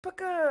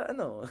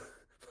ano,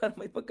 parang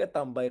may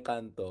pagkatambay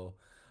kanto,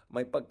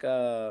 may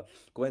pagka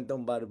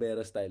kwentong barbero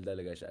style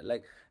talaga siya.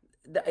 Like,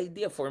 the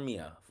idea for me,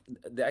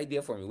 the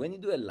idea for me, when you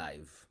do a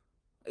live,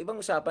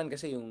 ibang usapan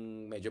kasi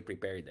yung medyo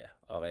prepared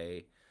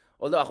okay?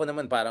 Although ako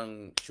naman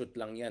parang shoot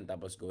lang yan,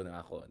 tapos go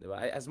na ako, di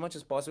ba? As much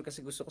as possible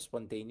kasi gusto ko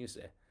spontaneous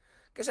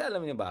Kasi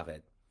alam niyo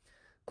bakit?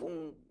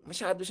 Kung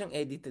masyado siyang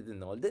edited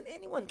and all, then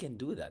anyone can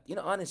do that.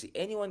 Honestly,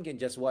 anyone can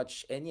just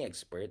watch any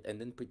expert and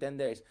then pretend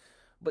there's.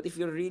 But if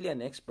you're really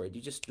an expert,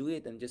 you just do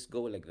it and just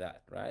go like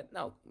that, right?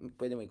 Now,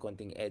 pwede may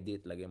konting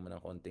edit, lagyan mo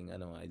ng konting,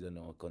 I don't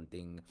know,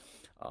 konting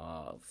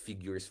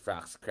figures,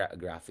 facts,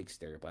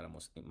 graphics there para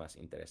mas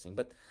interesting.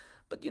 But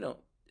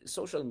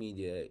social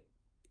media,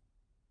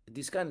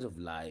 these kinds of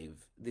live,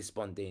 this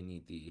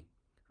spontaneity,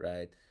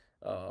 right?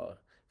 Uh,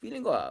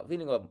 feeling ko,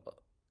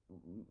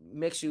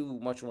 makes you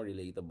much more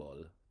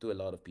relatable to a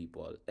lot of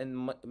people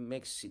and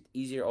makes it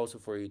easier also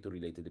for you to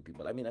relate to the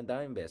people. I mean, ang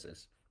daming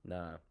beses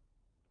na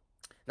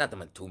not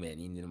naman too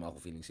many, hindi naman ako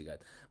feeling sikat.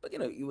 But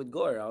you would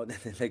go around and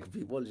then, like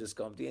people just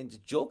come to you and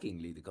just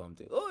jokingly they come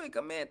to you, "Oy,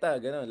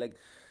 kameta," gano'n. Like,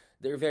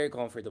 they're very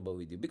comfortable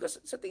with you. Because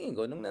sa tingin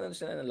ko, nung nanonood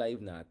sila ng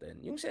live natin,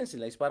 yung sense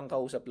nila is parang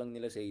kausap lang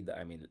nila sa Ida.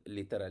 I mean,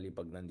 literally,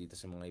 pag nandito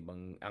sa mga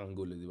ibang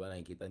angulo, di ba,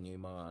 nakikita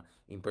niyo yung mga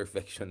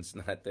imperfections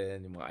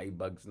natin, yung mga eye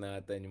bags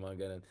natin, yung mga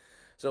ganun.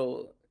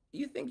 So,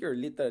 you think you're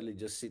literally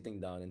just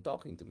sitting down and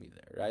talking to me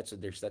there, right? So,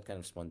 there's that kind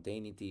of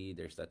spontaneity,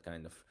 there's that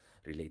kind of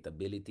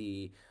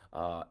relatability,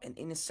 and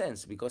in a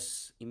sense,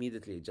 because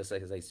immediately, just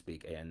as I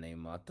speak, ayan na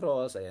yung mga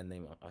trolls, ayan na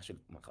yung mga,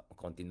 actually,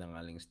 konti na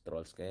nga lang yung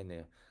trolls kayo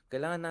na,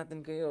 kailangan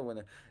natin kayo,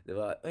 di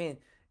ba? I mean,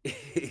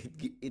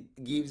 it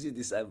gives you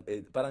this,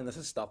 parang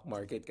nasa stock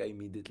market ka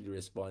immediately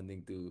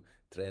responding to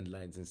trend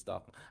lines and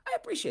stock. I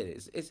appreciate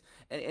it.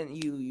 And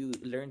you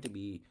learn to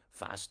be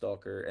fast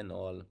talker and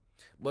all.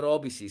 But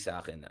obviously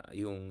sa akin,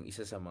 yung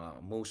isa sa mga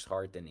most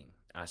heartening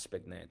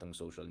aspect na itong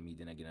social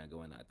media na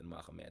ginagawa natin,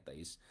 mga kameta,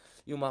 is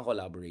yung mga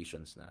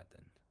collaborations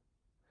natin.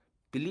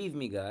 Believe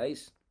me,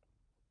 guys,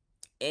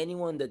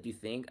 anyone that you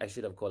think I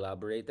should have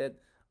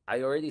collaborated,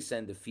 I already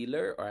sent the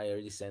feeler or I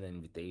already sent an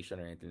invitation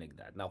or anything like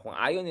that. Now, kung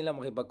ayaw nila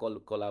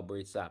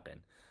makipag-collaborate sa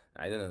akin,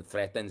 I don't know,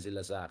 threaten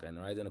sila sa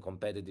akin, or I don't know,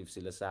 competitive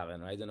sila sa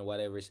akin, or I don't know,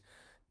 whatever,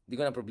 di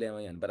ko na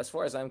problema yan. But as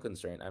far as I'm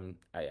concerned,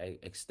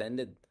 I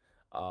extended,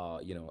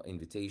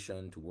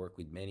 invitation to work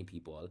with many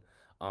people.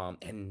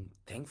 And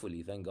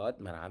thankfully, thank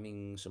God,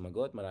 maraming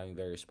sumagot, maraming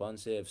very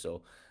responsive.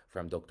 So,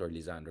 from Dr.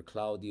 Lisandro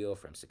Claudio,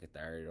 from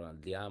Secretary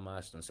Ronald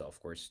Llamas, and so of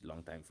course,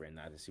 longtime friend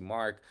natin si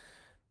Mark,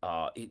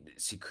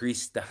 si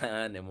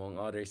Kristan, among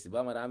others, di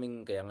ba?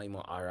 Maraming, kaya nga yung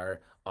mga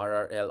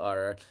RRL,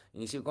 RR,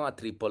 inisip ko nga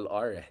triple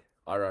R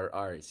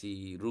RRR,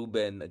 si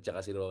Ruben at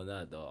saka si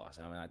Ronald.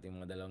 Kasama natin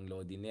yung mga dalawang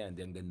Lodi na yan.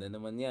 Di, ang ganda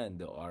naman yan.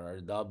 The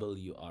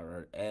RRW,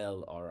 RRL,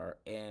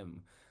 RRM.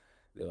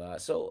 Di ba?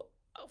 So,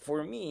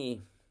 for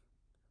me,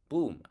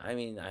 boom. I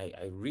mean,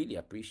 I really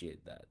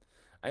appreciate that.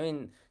 I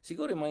mean,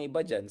 siguro yung mga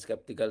iba dyan,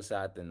 skeptical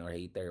sa atin or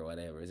hater or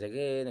whatever. It's like,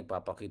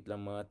 nagpapakit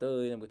lang mga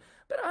to.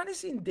 Pero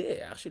honestly,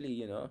 hindi.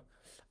 Actually,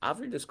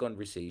 after those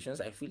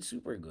conversations, I feel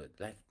super good.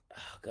 Like,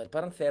 God,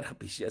 parang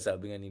therapy siya,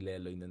 sabi nga ni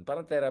Leloy nun.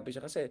 Parang therapy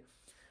siya kasi,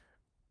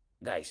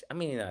 guys,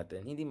 aminin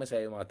natin, hindi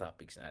masaya yung mga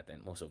topics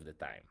natin most of the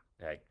time.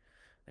 Like,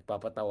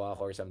 nagpapatawa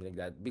ako or something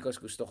like that because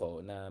gusto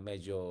ko na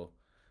medyo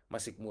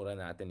masikmura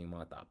natin yung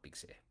mga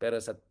topics Pero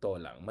sa to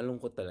lang,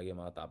 malungkot talaga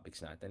yung mga topics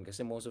natin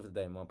kasi most of the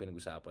time, mga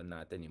pinag-usapan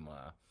natin yung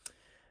mga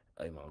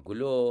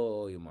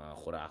gulo, yung mga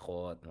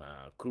kurakot,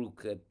 mga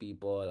crooked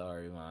people,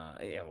 or yung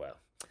mga, well,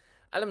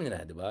 alam niyo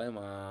na, di ba? Yung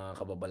mga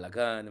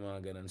kababalagan, yung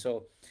mga ganun.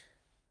 So,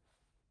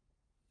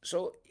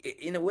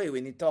 in a way,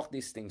 when you talk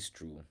these things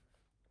through,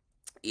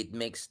 it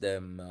makes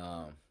them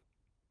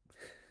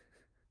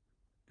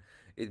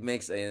it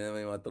makes ayun na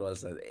may mga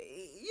trolls na,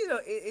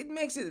 it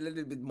makes it a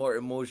little bit more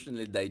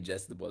emotionally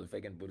digestible if I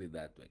can put it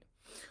that way.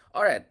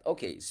 All right,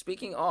 okay.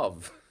 Speaking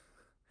of,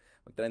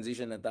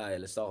 mag-transition na tayo.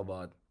 Let's talk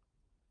about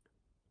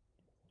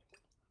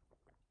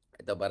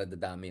ito para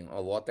dadami yung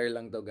water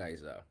lang to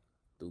guys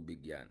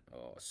Tubig yan.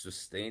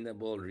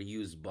 Sustainable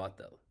reuse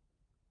bottle.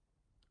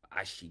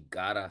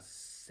 Ashigara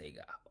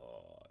Sega.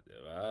 Di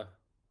ba?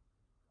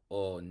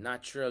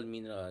 Natural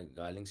mineral.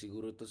 Galing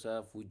siguro to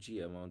sa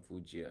Fuji, Mount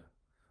Fuji.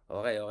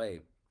 Okay, okay.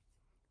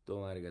 Ito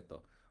nga to.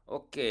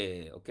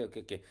 Okay, okay,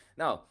 okay, okay.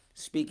 Now,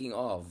 speaking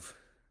of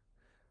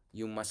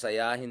yung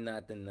masayahin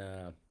natin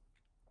na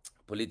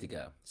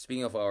politika,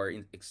 speaking of our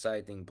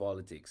exciting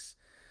politics,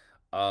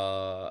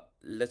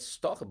 let's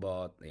talk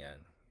about,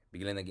 ayan,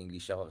 biglang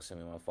nag-English ako kasi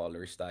may mga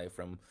followers tayo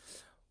from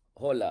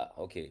Hola.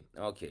 Okay,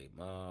 okay.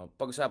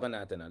 Pag-usapan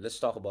natin Let's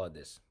talk about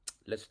this.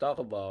 Let's talk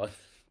about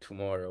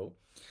tomorrow.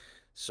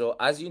 So,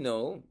 as you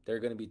know, there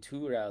are gonna be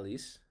two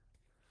rallies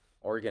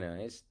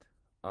organized.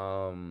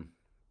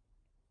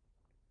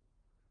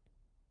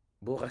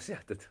 Bukas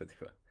yata to, di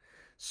ba?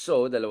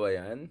 So, dalawa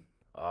yan.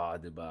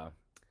 Di ba?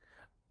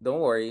 Don't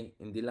worry,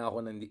 hindi lang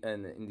ako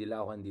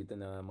nandito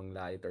na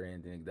manglait or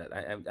anything like that.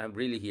 I'm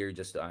really here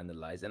just to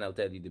analyze and I'll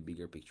tell you the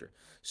bigger picture.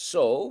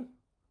 So,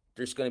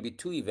 there's gonna be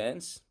two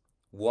events.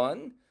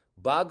 One,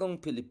 Bagong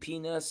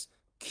Pilipinas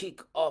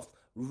kick-off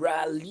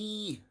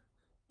rally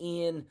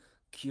in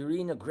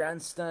Quirino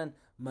Grandstand,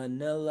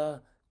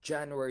 Manila,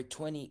 January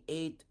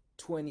 28,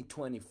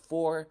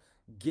 2024.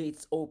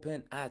 Gates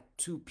open at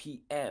 2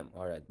 p.m.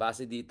 Alright,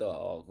 base dito,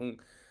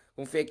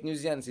 kung fake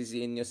news yan,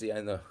 sisihin nyo si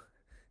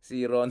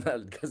si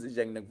Ronald kasi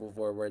siyang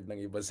nagpo-forward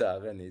ng iba sa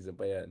akin. Isa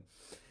pa yan.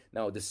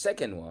 Now, the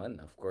second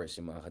one, of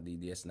course, yung mga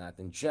ka-DDS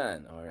natin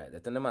dyan. Alright,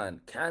 ito naman,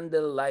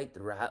 candlelight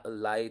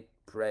light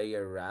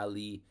prayer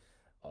rally.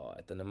 Oh,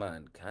 ito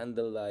naman,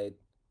 candlelight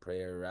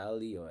prayer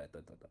rally. Oh,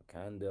 ito.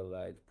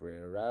 Candlelight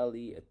prayer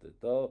rally.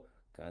 Ito.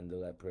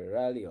 Candlelight prayer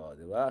rally. Oh,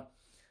 di ba?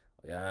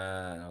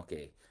 Yan,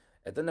 okay.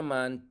 Ito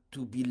naman,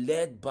 to be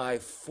led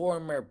by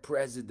former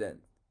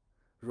President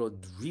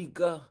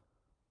Rodrigo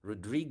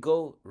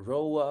Rodrigo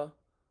Roa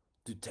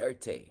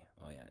Duterte.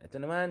 O yan. Ito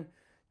naman,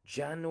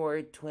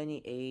 January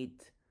 28,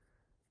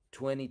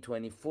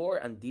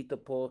 2024. Andito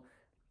po,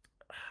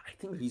 I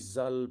think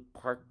Rizal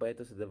Park ba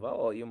ito sa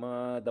Davao? O yung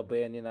mga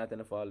dabayan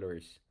natin na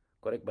followers.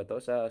 Correct ba to?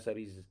 Sa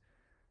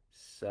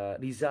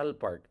Rizal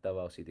Park,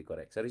 Davao City,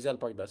 correct. Sa Rizal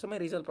Park daw. So may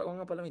Rizal Park. O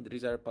nga pala, may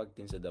Rizal Park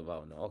din sa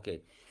Davao. No?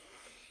 Okay.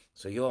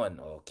 So yon,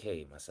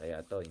 okay.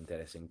 Masaya to.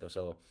 Interesting to.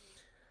 So,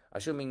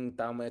 assuming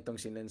tama itong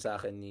sinan sa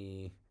akin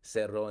ni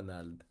Sir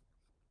Ronald,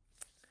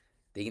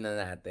 tingnan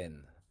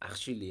natin.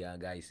 Actually,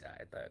 guys,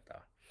 ito.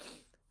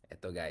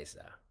 Ito, guys,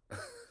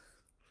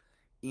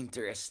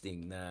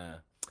 interesting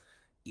na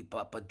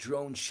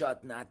ipapa-drone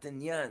shot natin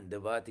yan.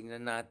 Diba?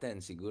 Tingnan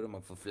natin. Siguro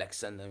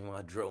magpa-flexan ng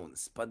mga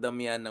drones.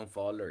 Padamihan ng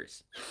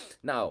followers.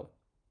 Now,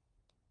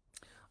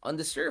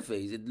 on the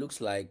surface, it looks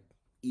like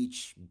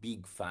each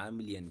big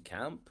family and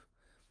camp,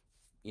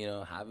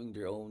 having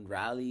their own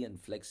rally and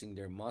flexing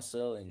their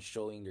muscle and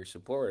showing their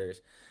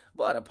supporters.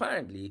 But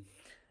apparently,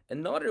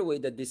 another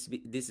way that this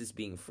is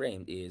being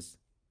framed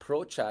is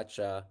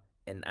pro-chacha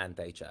and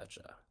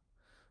anti-chacha.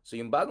 So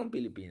yung bagong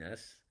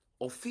Pilipinas,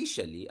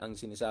 officially, ang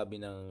sinasabi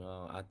ng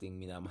ating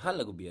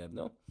minamahal na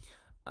gobyerno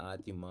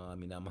at yung mga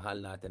minamahal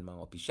natin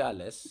mga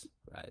opisyales,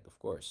 right, of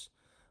course,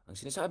 ang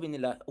sinasabi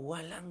nila,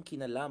 walang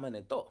kinalaman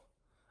ito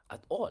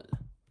at all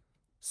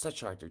sa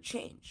charter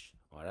change.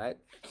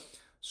 Alright?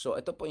 So,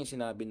 ito po yung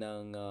sinabi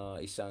ng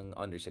isang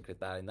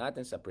undersecretary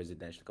natin sa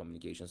Presidential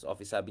Communications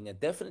Office. Sabi niya,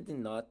 definitely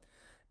not.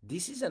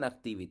 This is an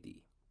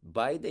activity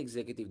by the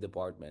Executive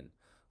Department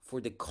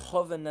for the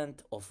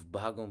Covenant of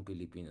Bagong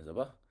Pilipinas.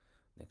 Aba?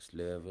 Next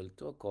level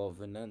to,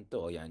 covenant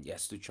to. O yan,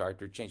 yes to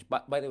charter change.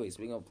 By the way,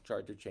 speaking of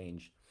charter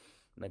change,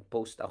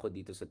 nag-post ako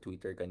dito sa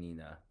Twitter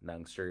kanina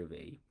ng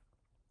survey.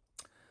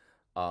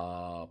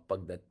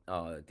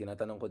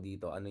 Tinatanong ko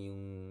dito, ano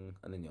yung,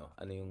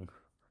 ano yung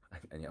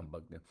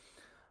ambag nyo?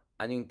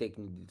 Ano yung take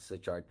nyo dito sa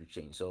charter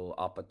change? So,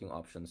 apat yung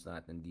options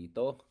natin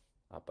dito.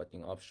 Apat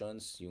yung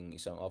options. Yung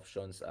isang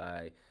option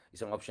ay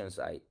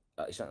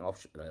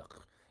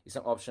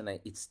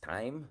it's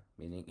time,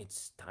 meaning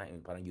it's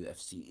time, parang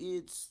UFC,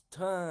 it's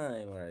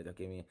time. Alright,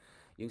 okay.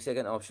 Yung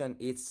second option,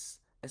 it's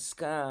a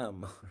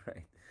scam.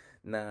 Right?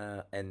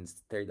 And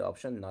third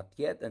option, not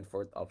yet. And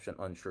fourth option,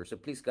 unsure. So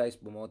please guys,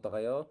 bumoto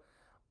kayo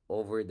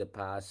over the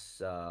past,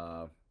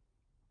 ilang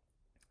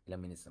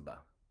minutes na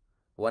ba?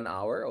 1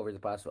 hour, over the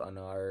past 1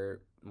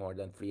 hour, more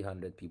than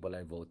 300 people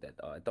are voted.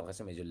 Ito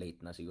kasi medyo late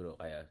na siguro,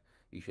 kaya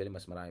usually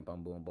mas marami pang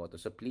bumoboto.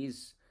 So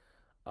please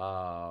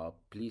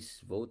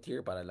vote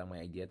here para lang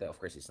may idea tayo. Of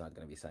course, it's not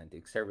gonna be a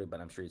scientific survey,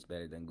 but I'm sure it's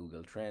better than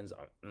Google Trends.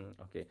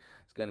 Okay,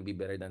 it's gonna be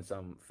better than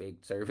some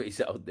fake surveys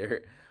out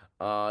there.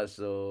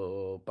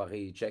 So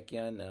paki-check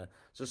yan.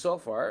 So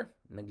far,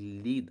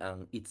 nag-lead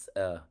ang it's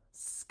a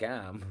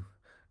scam.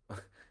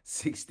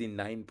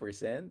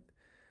 69%.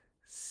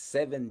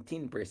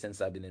 17%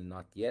 sabi na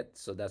not yet.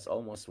 So that's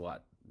almost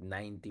what?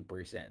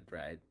 90%,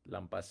 right?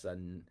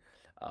 Lampasan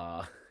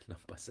uh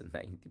lampasan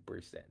 90%,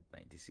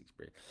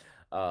 96%.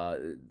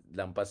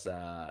 Lampas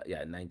sa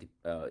yeah, 90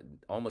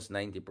 almost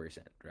 90%,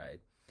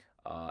 right?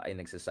 Ay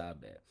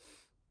nagsasabi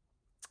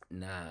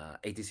na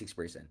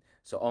 86%.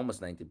 So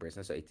almost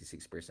 90%, so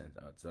 86%.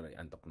 Oh, sorry,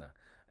 antok na.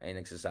 Ay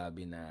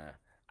nagsasabi na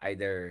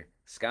either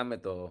scam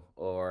ito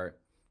or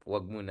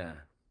wag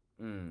muna.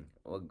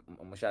 Wag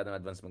masyadong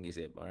advance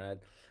mag-isip. Alright?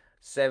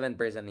 7%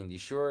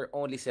 hindi sure,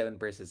 only 7%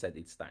 said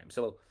it's time.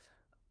 So,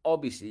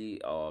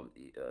 obviously,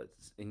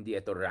 hindi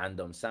ito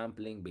random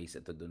sampling, based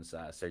ito dun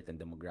sa certain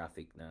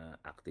demographic na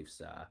active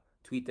sa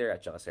Twitter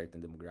at saka certain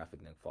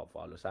demographic na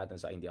follow sa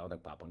atin. So, hindi ako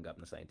nagpapanggap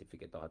na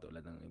scientific ito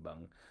katulad ng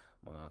ibang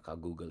mga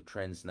ka-Google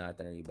Trends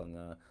natin, ibang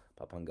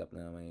papanggap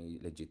na may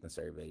legit na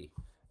survey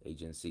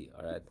agency.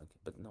 Alright? Okay.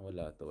 But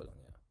nawala ito. Walang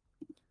yan.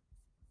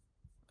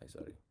 Ay,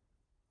 sorry.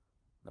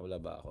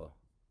 Nawala ba ako?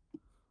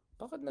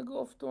 Bakit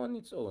nag-off to on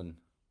its own?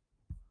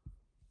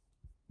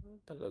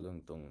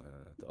 Talagang tong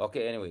to.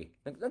 Okay, anyway.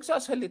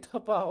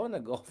 Nagsasalita pa ako,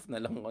 nag-off na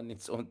lang on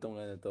its own tong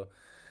to.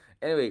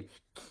 Anyway,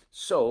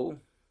 so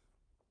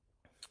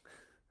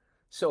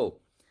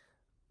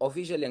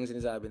officially ang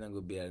sinasabi ng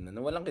gobyerno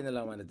na walang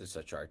kinalaman nito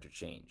sa charter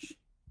change.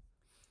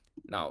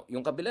 Now,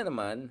 yung kabila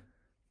naman,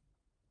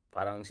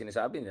 parang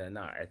sinasabi nila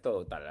na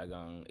ito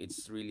talagang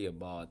it's really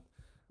about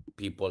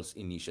people's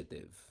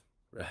initiative.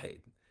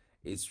 right?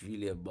 It's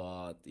really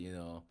about,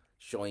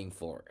 showing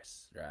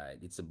force, right?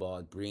 It's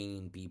about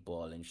bringing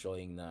people and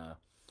showing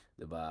na,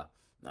 'di ba?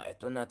 Na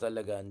ito na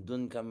talaga,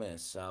 dun kami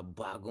sa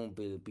bagong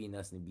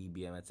Pilipinas ni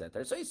BBM,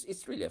 etc. So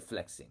it's really a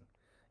flexing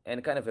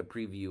and kind of a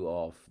preview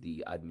of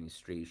the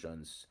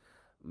administration's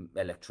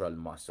electoral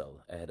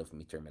muscle ahead of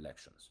midterm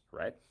elections,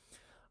 right?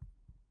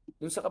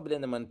 Yung sa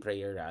kabila naman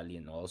prayer rally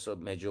and also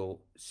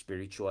medyo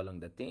spiritual ang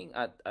dating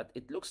at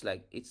it looks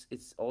like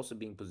it's also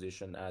being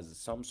positioned as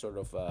some sort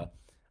of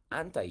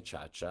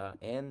anti-chacha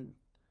and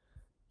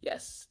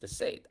yes, to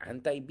say it,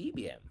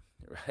 anti-BBM,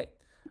 right?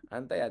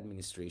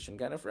 Anti-administration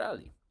kind of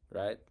rally,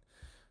 right?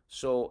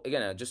 So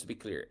again, just to be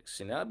clear,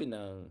 sinabi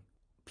ng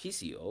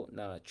PCO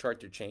na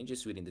charter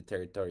changes within the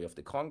territory of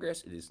the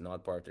Congress. It is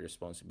not part of the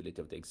responsibility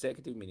of the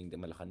executive, meaning the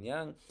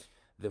Malacanang.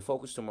 The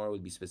focus tomorrow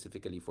will be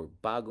specifically for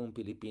Bagong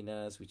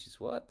Pilipinas, which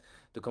is what?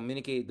 To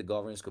communicate the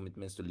government's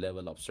commitments to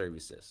level up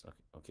services.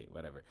 Okay,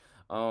 whatever.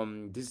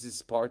 This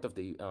is part of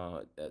the,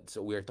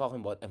 so we're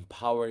talking about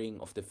empowering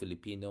of the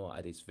Filipino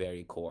at its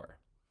very core.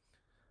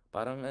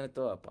 Parang ano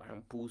to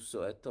parang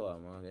puso ito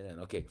mga ganyan.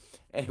 Okay,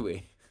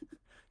 anyway,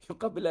 yung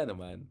kabila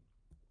naman,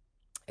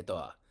 ito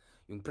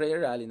yung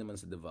prayer rally naman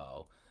sa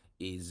Davao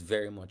is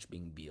very much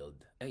being built.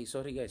 Ay,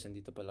 sorry guys,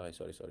 nandito pala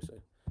kayo. Sorry.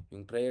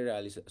 Yung prayer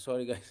rally,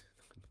 sorry guys.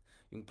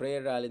 Yung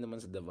prayer rally naman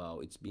sa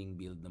Davao, it's being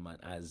billed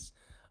naman as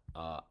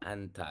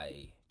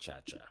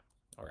anti-Chacha.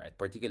 Alright,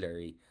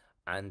 particularly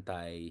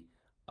anti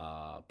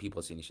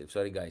People's Initiative.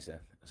 Sorry guys,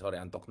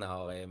 sorry, antok na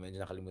ako kaya medyo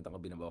nakalimutan ko,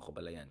 binabawa ko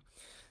pala yan.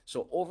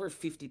 So over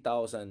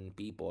 50,000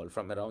 people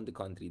from around the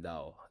country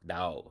daw.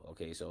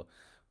 Okay, so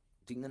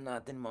tingnan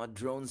natin mga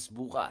drones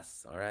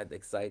bukas. Alright,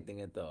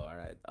 exciting ito.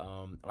 Alright,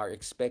 are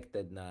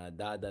expected na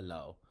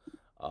dadalaw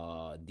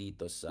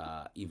dito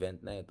sa event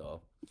na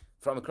ito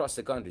from across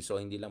the country. So,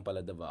 hindi lang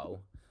pala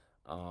Davao.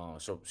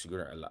 So,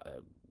 siguro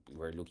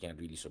we're looking at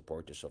really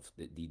supporters of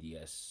the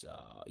DDS,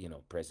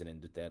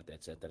 President Duterte,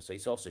 etc. So,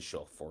 it's also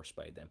show of force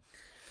by them.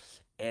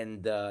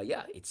 And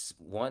yeah, it's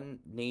one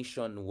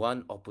nation,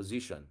 one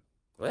opposition.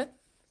 What?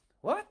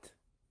 What?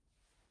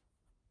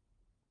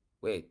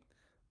 Wait,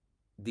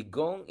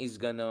 Digong is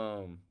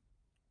gonna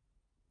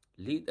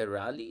lead a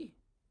rally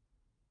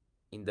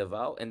in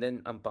Davao and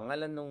then ang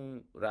pangalan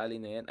ng rally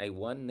na yan ay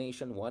One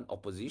Nation, One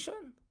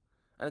Opposition?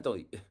 Ano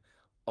to?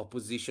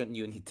 Opposition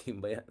unity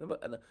ba yan?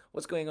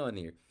 What's going on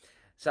here?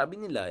 Sabi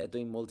nila, ito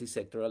yung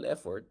multi-sectoral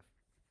effort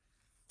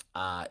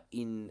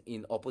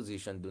in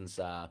opposition dun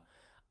sa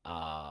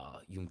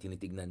yung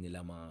tinitignan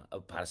nila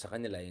mga para sa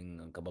kanila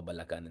yung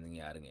kababalakan na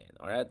nangyari ngayon.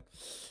 Alright?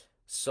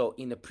 So,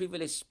 in a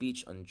privileged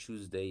speech on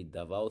Tuesday,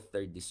 Davao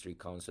 3rd District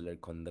Councilor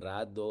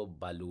Conrado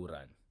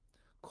Baluran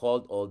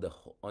called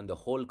on the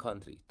whole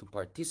country to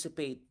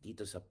participate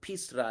dito sa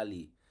peace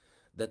rally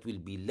that will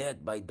be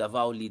led by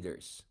Davao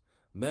leaders,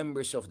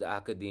 members of the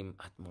academe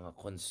at mga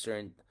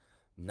concerned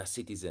na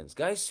citizens.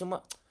 Guys,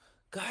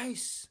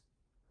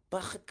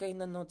 bakit kayo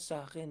nanood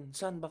sa akin?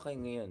 Saan ba kayo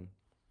ngayon?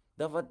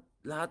 Dapat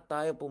lahat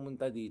tayo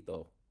pumunta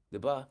dito.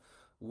 'Di ba?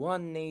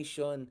 One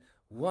nation,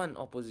 one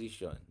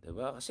opposition. 'Di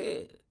ba?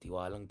 Kasi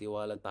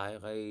tiwalang-tiwala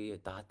tayo kay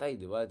tatay,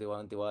 'di ba?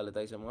 Tiwalang-tiwala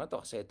tayo sa mga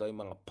to kasi ito ay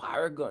mga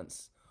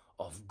paragons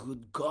of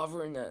good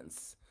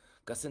governance.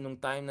 Kasi nung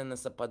time na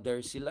nasa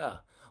pader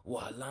sila,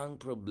 walang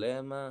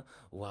problema,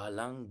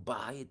 walang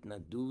bahit na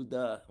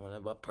duda, wala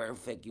ba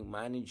perfect yung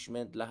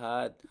management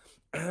lahat.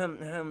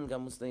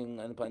 Kamusta yung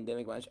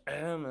pandemic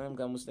management?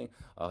 Kamusta yung...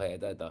 Okay,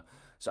 ito.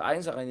 So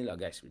ayon sa kanila,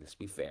 guys, let's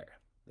be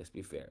fair. Let's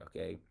be fair,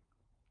 okay?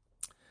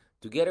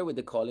 Together with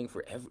the calling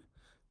for every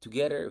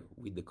together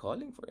with the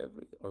calling for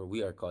every or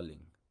we are calling.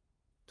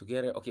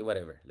 Together, okay,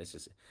 whatever. Let's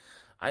just say.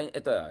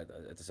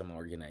 Ito sa mga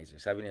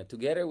organizers. Sabi niya,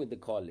 together with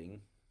the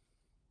calling,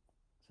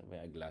 sabi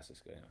niya, glasses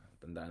ko.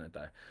 Tandaan na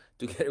tayo.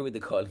 Together with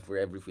the calling for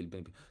every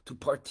Filipino to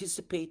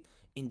participate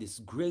in this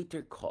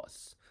greater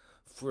cause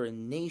for a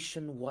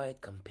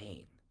nationwide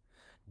campaign.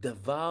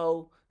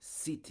 Davao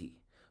City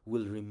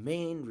will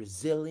remain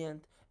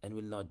resilient and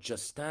will not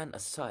just stand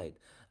aside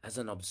as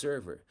an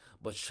observer,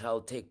 but shall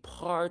take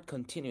part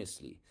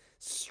continuously,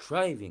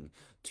 striving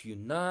to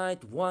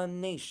unite one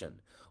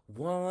nation,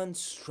 one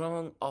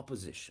strong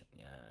opposition.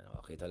 Yan.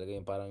 Okay, talaga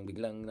yung parang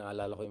biglang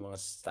naalala ko yung mga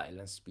style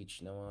ng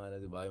speech ng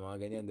mga, di ba? Yung mga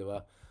ganyan, di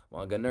ba?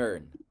 Mga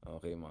ganern.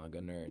 Okay, mga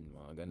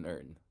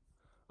ganern.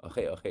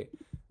 Okay.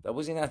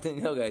 Tapusin natin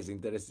nyo, guys.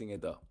 Interesting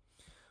ito.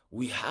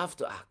 We have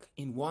to act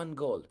in one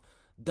goal.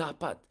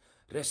 Dapat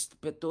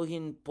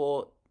respetuhin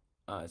po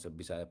sa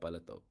Bisaya pala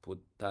to.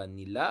 Puta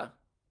nila.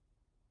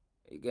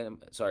 Again,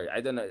 sorry,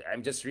 I don't know.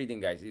 I'm just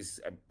reading, guys.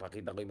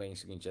 Pakita ko yung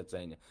screenshot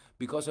sa inyo.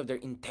 Because of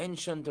their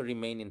intention to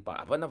remain in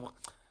power.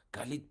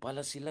 Galit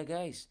pala sila,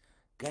 guys.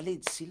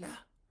 Galit sila.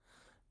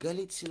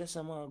 Galit sila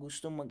sa mga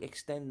gustong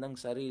mag-extend ng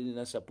sarili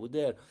na sa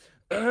puder.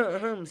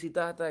 Si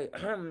tatay,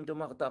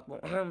 tumaktak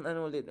mo.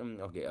 Ano ulit?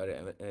 Okay,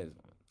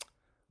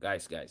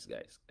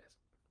 guys.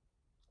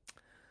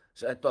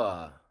 So, ito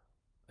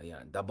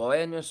ayan, the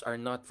Bohemians are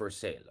not for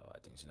sale.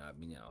 Ito yung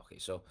sinabi niya. Okay,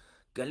 so,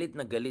 galit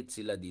na galit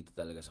sila dito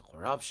talaga sa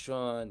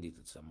corruption, dito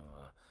sa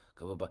mga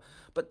Kababa.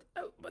 But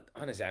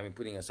honestly, I mean,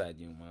 putting aside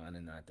yung mga ano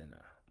natin,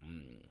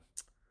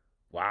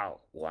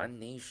 wow, one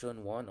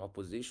nation, one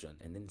opposition.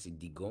 And then si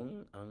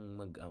Digong ang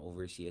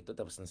mag-oversee ito,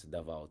 tapos nasa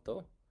Davao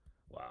to.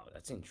 Wow,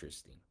 that's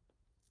interesting.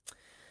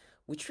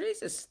 Which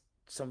raises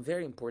some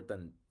very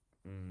important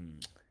mm,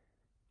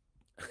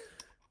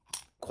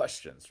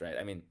 questions, right?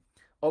 I mean,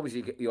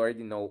 obviously you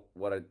already know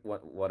what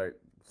are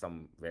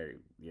some very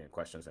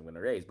questions I'm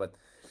gonna raise, but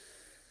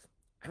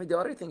I mean the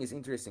other thing is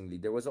interestingly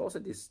there was also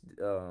this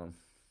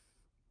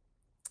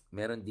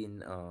meron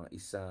din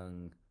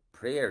isang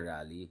prayer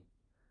rally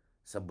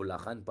sa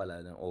Bulacan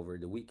pala ng over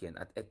the weekend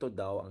at ito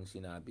daw ang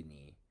sinabi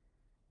ni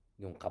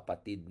yung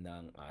kapatid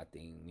ng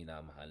ating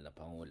minamahal na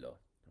Pangulo.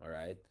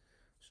 Alright?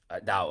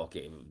 Daw,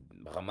 okay.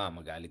 Baka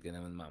magalit ka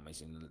naman May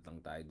sinulat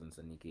lang tayo dun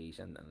sa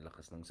Nication. Ang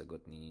lakas ng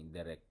sagot ni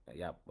Derek.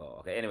 Yap.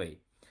 Oh, okay, anyway.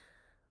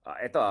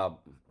 Ito,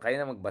 kaya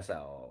na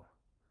magbasa.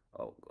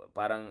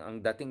 Parang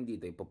ang dating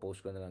dito,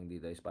 ipopost ko na lang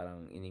dito, is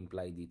parang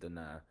in-imply dito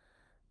na,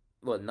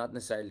 well, not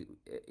necessarily,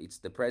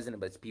 it's the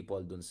president, but it's people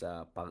dun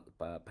sa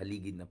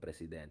paligid ng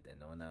presidente.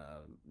 No?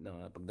 Na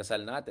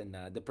pagdasal natin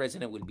na the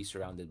president will be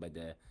surrounded by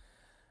the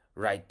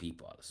right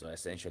people. So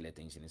essentially,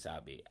 ito yung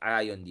sinasabi.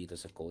 Ayon dito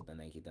sa quote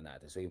na nakikita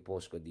natin. So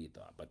i-post ko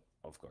dito. But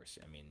of course,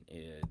 I mean,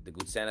 the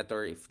good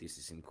senator, if this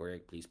is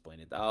incorrect, please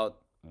point it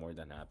out. More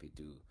than happy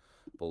to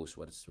post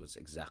what's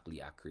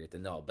exactly accurate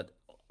and all. But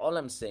all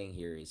I'm saying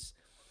here is,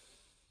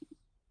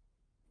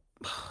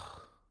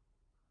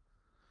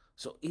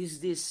 so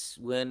is this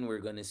when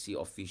we're gonna see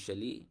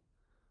officially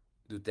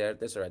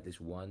Duterte's, or at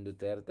least one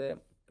Duterte,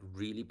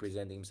 really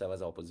presenting himself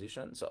as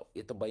opposition? So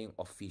ito ba yung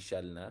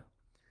official na?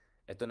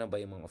 Ito na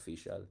ba yung mga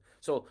official?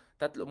 So,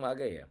 tatlong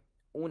bagay eh.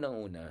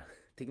 Unang-una,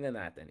 tignan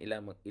natin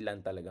ilan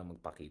talaga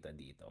magpakita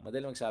dito.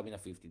 Madali magsabi na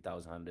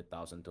 50,000,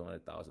 100,000,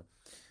 200,000.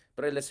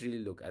 Pero let's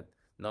really look at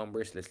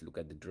numbers. Let's look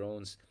at the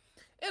drones.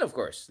 And of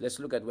course,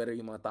 let's look at whether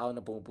yung mga tao na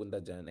pumupunta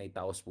dyan ay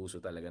taos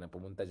puso talaga na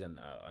pumunta dyan.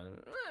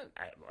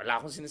 Wala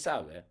akong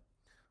sinasabi.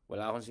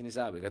 Wala akong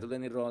sinasabi. Katulad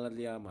ni Ronald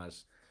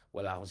Llamas,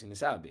 wala akong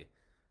sinasabi.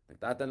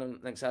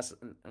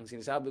 Ang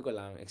sinasabi ko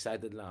lang,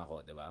 excited lang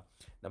ako, di ba?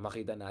 Na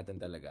makita natin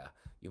talaga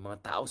yung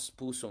mga taos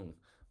pusong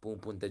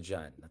pupunta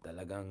dyan na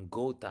talagang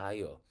go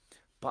tayo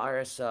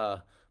para sa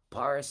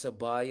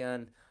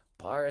bayan,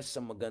 para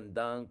sa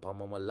magandang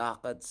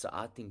pamamalakad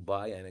sa ating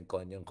bayan ng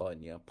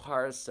konyang-konya,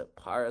 para sa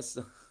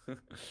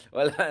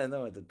wala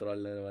na,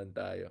 matutroll na naman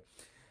tayo.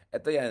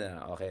 Ito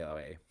yan okay,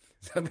 okay.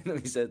 Sabi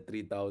ng isa,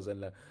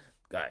 3,000 lang.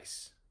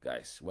 Guys,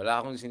 wala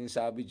akong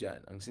sinasabi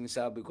dyan. Ang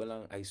sinasabi ko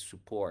lang ay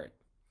support,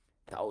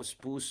 taos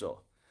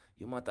puso,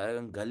 yung mga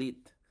talagang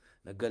galit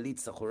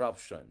sa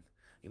corruption,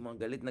 yung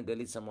mga galit na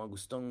galit sa mga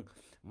gustong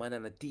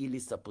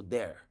mananatili sa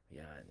poder.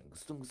 Yan,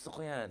 gusto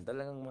ko yan.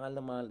 Talagang mahal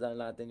na mahal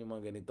natin yung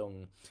mga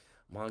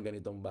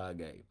ganitong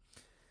bagay.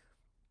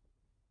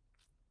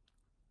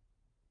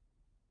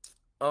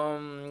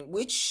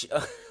 Which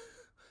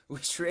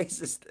which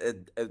raises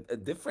a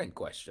different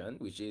question,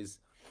 which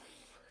is,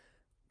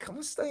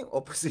 kamusta yung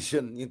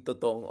opposition, yung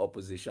totoong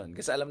opposition?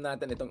 Kasi alam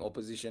natin itong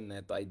opposition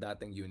na ito ay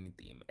dating unit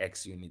team,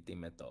 ex-unit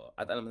team ito.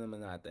 At alam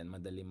naman natin,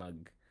 madali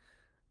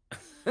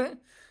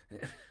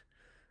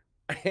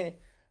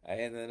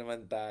Ayan na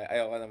naman tayo.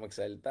 Ayoko na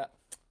magsalita.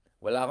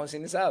 Wala akong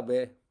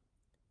sinasabi.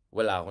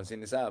 Wala akong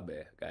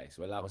sinasabi. Guys,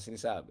 wala akong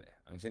sinasabi.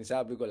 Ang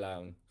sinasabi ko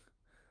lang,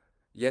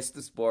 yes to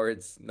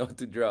sports, no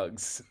to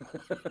drugs.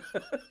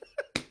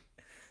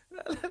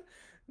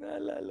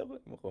 Naalala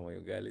ko. Mukhang may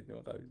galit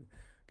naman kami.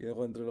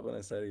 Kinokontrol ko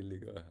ng sarili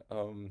ko.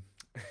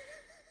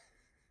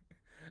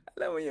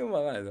 Alam mo yung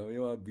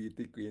mga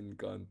beauty queen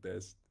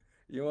contest,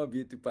 yung mga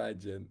beauty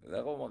pageant,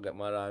 ako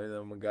marami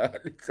na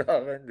magalit sa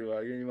akin, di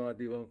ba? Yun yung mga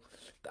tipong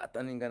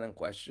tatanungin ka ng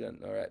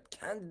question, alright,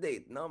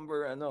 candidate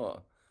number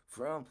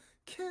from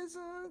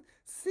Quezon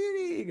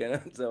City,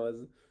 ganun. So,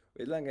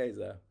 wait lang guys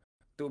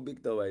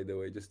tubig to by the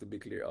way, just to be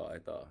clear,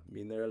 ito,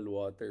 mineral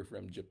water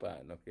from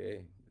Japan,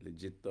 okay?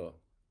 Legit to.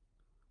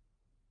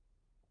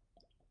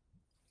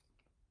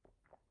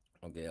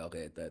 Okay,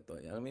 okay, ito.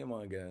 Yan may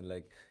mga ganun,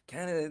 like,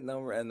 candidate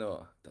number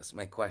tapos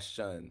my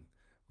question,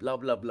 blah,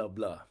 blah, blah,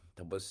 blah.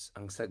 Tapos,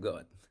 ang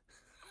sagot.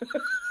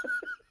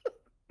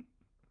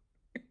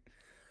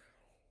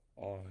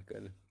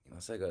 Ganun. Ang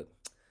sagot,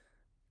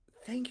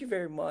 thank you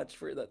very much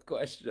for that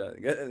question.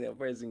 Ganun yung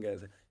person,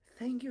 guys.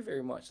 Thank you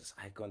very much. Tapos,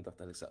 eye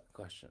contact talaga sa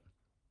question.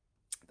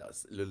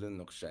 Tapos,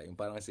 lulunok siya. Yung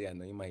parang si yung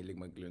mahilig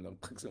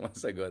maglunok pag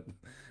sumasagot.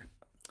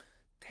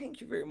 Thank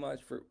you very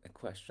much for a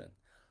question.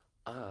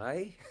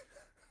 I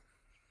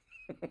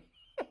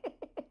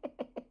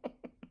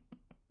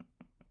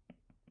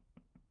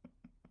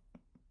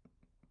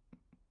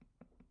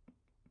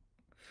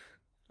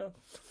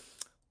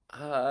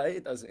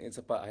tapos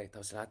isa pa,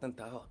 tapos lahat ng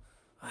tao,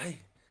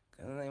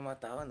 ganun na yung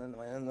mga tao,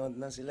 nanonood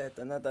na sila,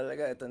 ito na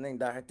talaga, ito na yung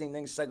darating na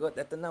yung sagot,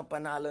 ito na,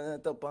 panalo na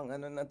to, pang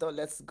na to,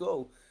 let's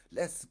go.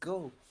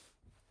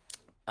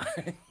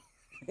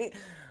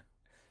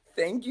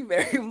 Thank you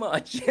very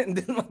much, and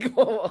then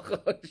mag-walk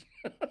out.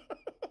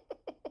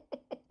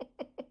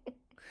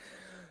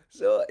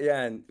 So,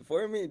 yan,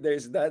 for me,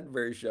 there's that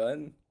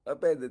version,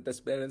 Pwede.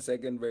 Tapos meron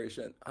second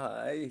version.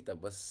 Ay,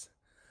 tapos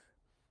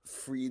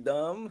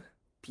freedom,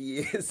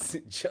 peace,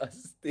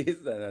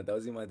 justice. Ano,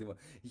 tapos yung mga tipo,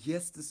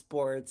 yes to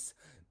sports,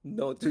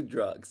 no to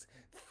drugs.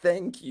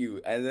 Thank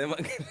you. And then,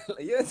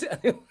 yun,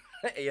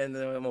 ayan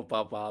na naman,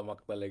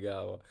 mapapahamak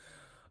talaga ako.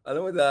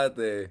 Alam mo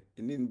dati,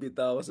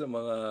 inimbita ako sa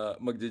mga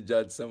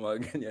magja-judge sa mga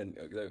ganyan.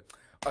 Okay,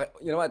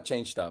 you know what?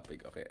 Change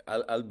topic. Okay,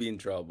 I'll be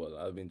in trouble.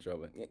 I'll be in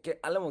trouble.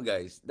 Alam mo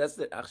guys, that's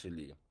the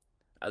actually.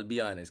 I'll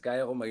be honest.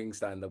 Kaya ko maging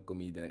stand-up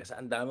comedian kasi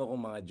ang dami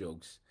kong mga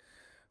jokes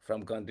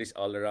from countries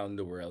all around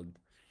the world.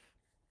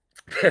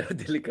 Pero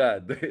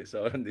delikado eh.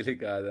 Sobrang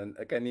delikado.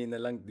 Kanina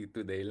lang,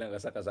 today lang,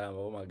 kasi kasama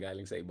ko mga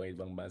galing sa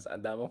ibang-ibang bansa.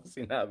 Ang dami kong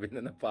sinabi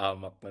na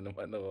napahamak na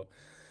naman ako.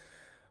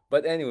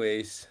 But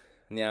anyways,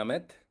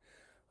 Niamet?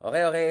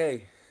 Okay, okay, okay.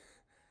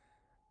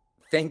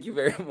 Thank you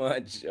very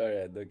much.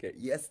 Alright, okay.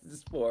 Yes to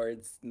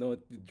sports, no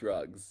to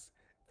drugs.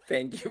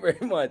 Thank you very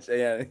much.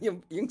 Ayan,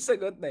 yung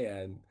sagot na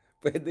yan,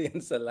 pwede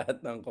yan sa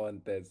lahat ng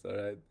contest.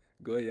 Alright?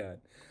 Go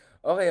yan.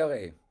 Okay,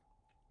 okay.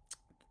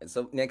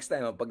 So, next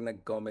time, pag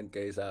nag-comment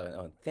kayo sa akin,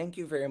 oh, thank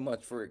you very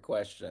much for your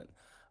question.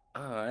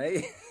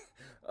 Ay,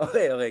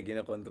 okay, okay.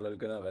 Kinokontrol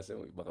ko na kasi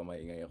baka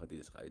maingay ako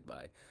dito sa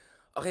kapitbahay.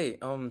 Okay,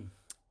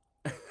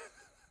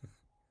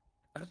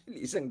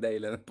 actually, isang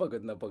dahilan na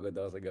pagod ako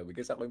sa gabi.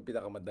 Kasi ako yung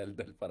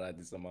pinakamadaldal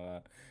parati sa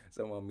mga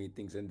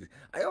meetings. And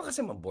ayaw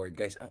kasi ma-bored,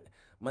 guys.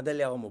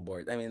 Madali ako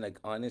ma-bored. I mean, like,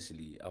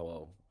 honestly,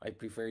 I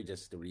prefer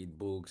just to read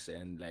books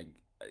and like,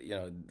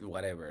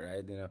 whatever,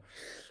 right?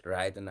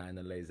 Write and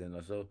analyze and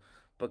all. So,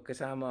 pag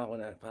kasama ako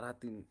na,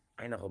 parating,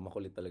 ay nako,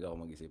 makulit talaga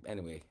ako mag-isip.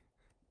 Anyway,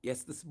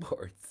 yes to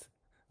sports.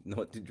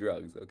 No to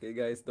drugs. Okay,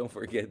 guys? Don't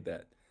forget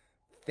that.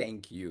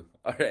 Thank you.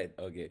 All right,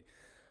 okay.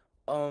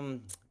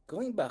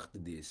 Going back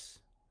to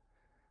this,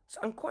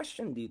 so, ang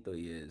question dito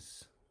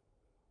is,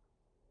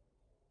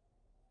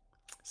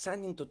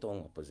 saan yung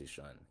totoong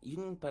opposition?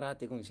 Yun yung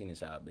parati kong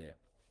sinasabi.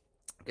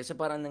 Kasi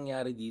parang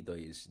nangyari dito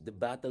is, the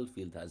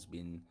battlefield has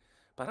been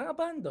parang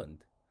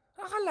abandoned.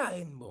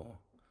 Akalain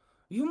mo,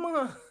 yung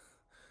mga,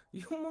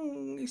 yung mga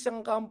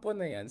isang kampo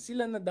na yan,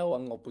 sila na daw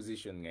ang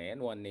opposition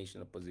ngayon, one nation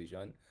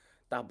opposition.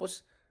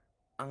 Tapos,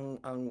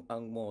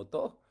 ang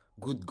motto,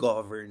 good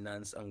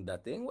governance ang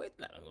dating. Wait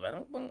lang,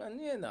 parang pang ano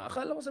yan.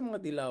 Akala ko sa mga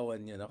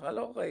dilawan yun.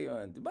 Akala ko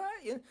kayo. Di ba?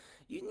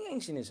 Yun nga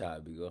yung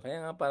sinasabi ko.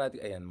 Kaya nga parati,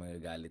 ayan,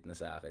 magagalit na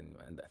sa akin.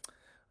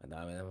 Ang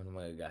dami naman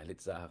magagalit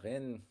sa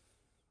akin.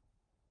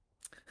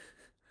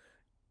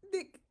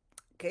 Di,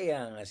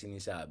 kaya nga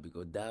sinasabi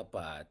ko,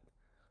 dapat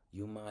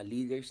yung mga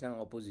leaders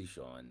ng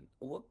opposition,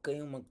 huwag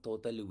kayong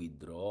mag-totally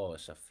withdraw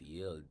sa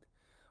field.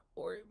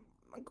 Or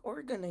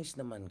mag-organize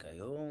naman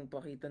kayo.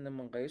 Pakita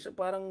naman kayo. So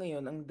parang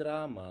ngayon, ang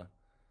drama,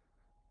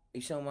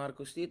 isang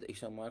Marcos dito,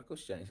 isang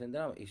Marcos dyan, isang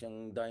drama,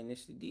 isang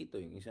dynasty dito,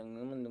 yung isang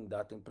naman ng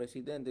dating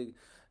presidente.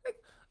 Like,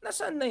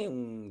 nasaan na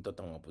yung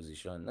totoong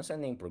opposition?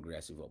 Nasaan na yung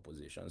progressive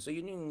opposition? So,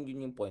 yun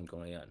yung point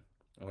ko ngayon.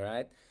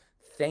 Alright?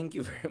 Thank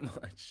you very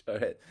much.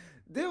 Alright.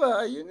 Di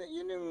ba?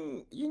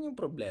 Yun yung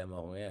problema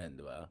ko ngayon,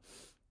 di ba?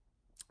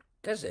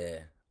 Kasi,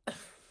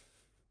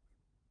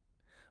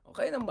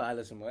 okay nang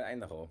bahala sa mga, ay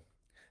nako.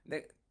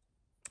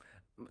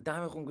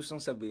 Dami kong gustong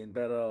sabihin,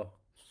 pero,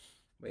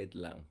 wait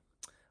lang.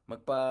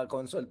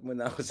 Magpa-consult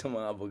muna ako sa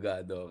mga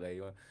abogado, okay?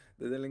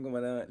 Dadalhin ko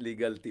muna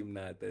legal team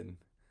natin.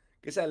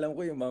 Kasi alam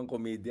ko yung mga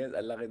comedians,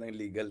 ang laki ng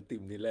legal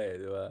team nila eh,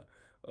 di ba?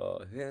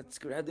 Oh, yeah,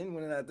 siguraduhin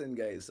muna natin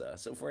guys.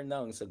 So for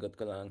now, ang sagot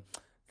ko lang,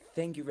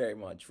 thank you very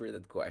much for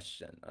that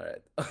question.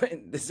 Alright.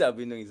 And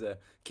sabi nung isa,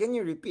 can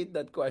you repeat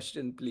that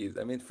question please?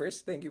 I mean,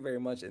 first, thank you very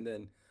much and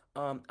then,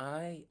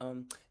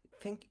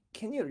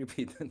 can you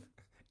repeat it?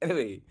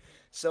 Anyway,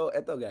 so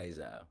eto guys,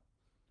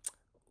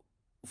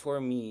 for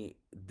me,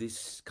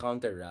 this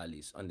counter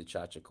rallies on the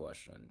Chacha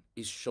question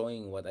is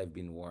showing what I've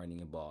been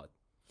warning about.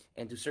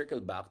 And to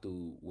circle back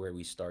to where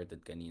we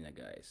started kanina,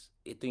 guys,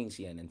 ito yung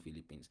CNN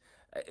Philippines.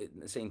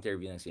 Sa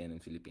interview ng CNN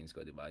Philippines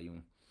ko, di ba?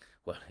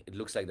 Well, it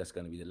looks like that's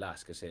gonna be the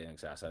last kasi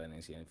nagsasara ng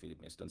CNN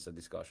Philippines doon sa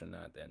discussion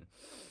natin.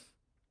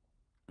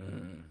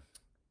 Mm,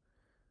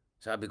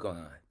 sabi ko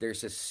nga,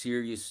 there's a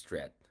serious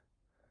threat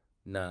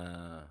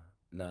na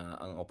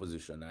ang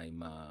opposition ay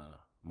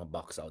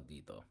ma-box out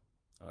dito.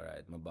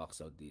 Alright,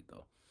 ma-box out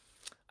dito.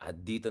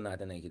 At dito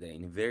natin nakikita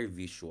in very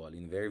visual,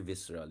 in very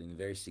visceral, in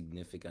very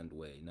significant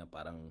way na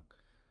parang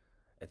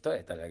ito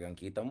talagang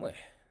kita mo eh.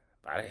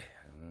 Pare,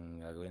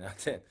 ang gagawin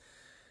natin.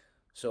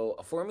 So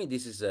for me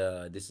this is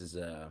a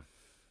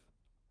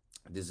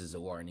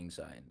warning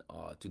sign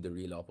to the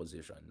real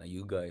opposition na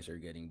you guys are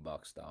getting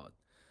boxed out,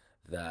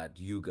 that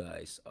you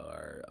guys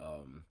are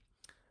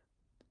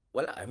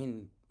wala, I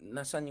mean,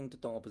 nasaan yung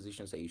totoong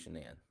opposition sa issue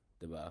na yan?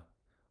 'Di ba?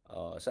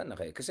 Saan na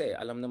kayo? Kasi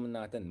alam naman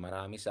natin,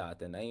 marami sa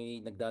atin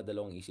ay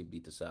nagdadalawang isip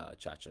dito sa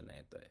chacha na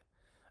ito eh.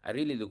 I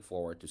really look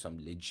forward to some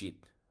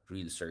legit,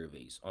 real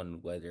surveys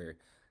on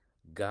whether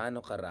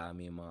gaano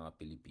karami yung mga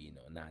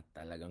Pilipino na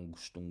talagang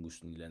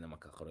gustong-gusto nila na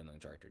magkakaroon ng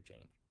charter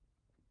change.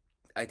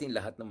 I think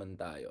lahat naman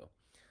tayo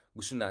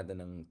gusto natin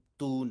ng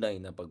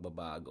tunay na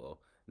pagbabago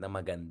na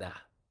maganda.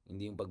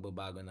 Hindi yung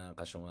pagbabago na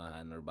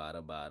kasyungahan or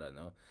bara-bara,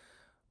 no?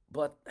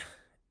 But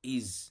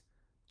Is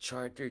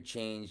charter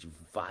change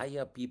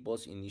via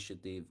people's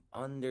initiative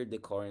under the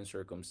current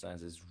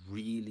circumstances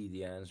really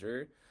the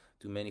answer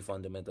to many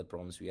fundamental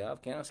problems we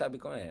have? Kaya nga sabi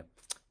ko nga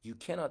you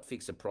cannot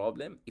fix a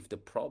problem if the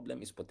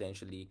problem is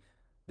potentially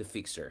the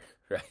fixer,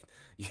 right?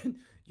 Yun,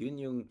 yun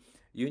yung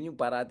yun yung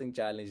parating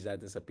challenge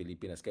natin sa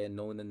Pilipinas. Kaya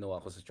no na no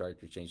ako sa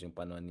charter change yung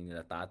panahon ni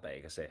nila tatay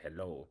kasi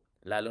hello,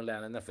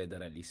 lalong-lalo na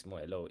federalismo.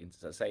 Hello,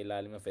 sa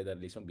ilalim ng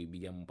federalismo,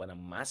 bibigyan mo pa ng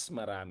mas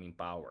maraming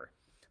power,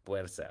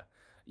 puwersa,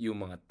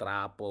 yung mga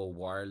trapo,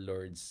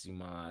 warlords, yung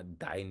mga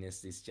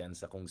dynasties dyan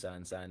sa kung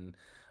saan-saan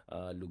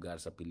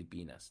lugar sa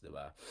Pilipinas, di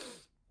ba?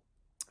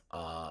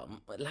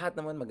 Lahat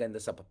naman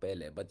maganda sa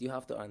papel but you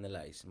have to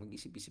analyze.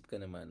 Mag-isip-isip ka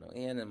naman. No?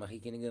 Ayan,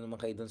 makikinig na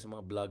naman kayo dun sa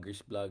mga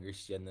vloggers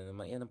yan na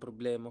naman. Yan ang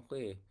problema ko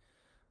eh.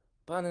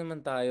 Paano naman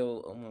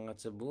tayo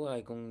umangat sa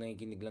buhay kung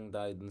nakikinig lang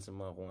tayo dun sa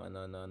mga kung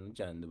ano-ano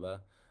dyan, di ba?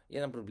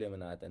 Yan ang problema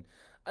natin.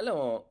 Alam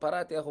mo,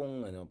 parati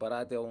akong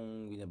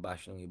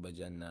binabash ng iba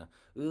dyan na,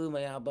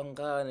 mayabang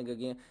ka,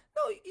 nagaganyan.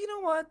 No, you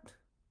know what?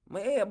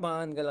 May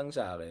ayabangan ka lang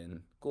sa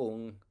akin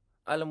kung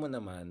alam mo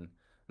naman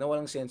na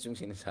walang sense yung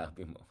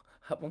sinasabi mo.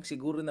 Habang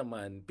siguro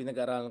naman,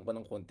 pinag-aralan ko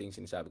ng konti yung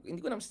sinasabi ko. Hindi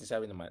ko naman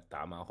sinasabi na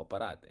tama ako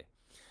parate.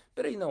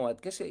 Pero you know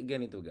what? Kasi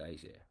ganito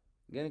guys eh.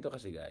 Ganito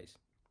kasi guys,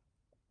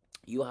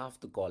 you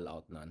have to call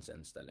out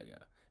nonsense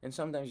talaga. And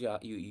sometimes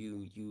you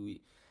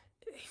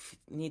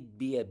need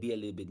be a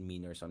little bit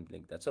mean or something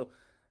like that. So,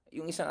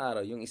 yung isang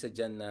araw, yung isa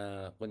dyan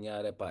na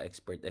kunyari pa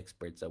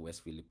expert sa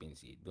West Philippine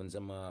Sea, doon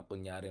sa mga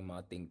kunyari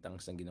mga think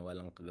tanks na ginawa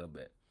lang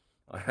kagabi.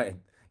 Alright?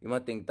 Yung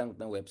mga think tank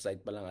ng website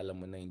pa lang alam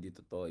mo na hindi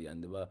totoo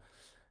yan, di ba?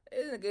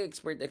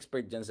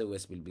 Nag-expert dyan sa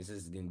West Philippine Sea,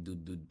 din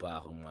dud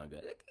pa akong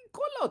mga like,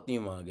 call out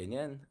niyo yung mga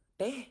ganyan.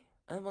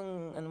 Ano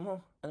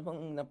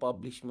bang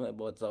na-publish mo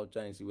about South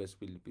China Sea,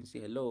 West Philippine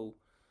Sea? Hello?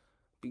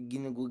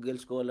 Gina-Google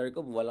Scholar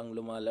ko, walang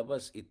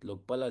lumalabas.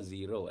 Itlog pala,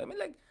 zero. I mean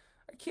like,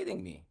 are you kidding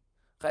me?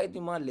 Kahit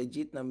yung mga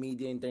legit na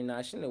media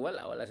international,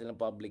 wala silang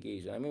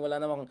publication. I mean, wala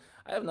namang,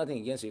 I have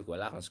nothing against if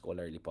wala kang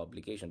scholarly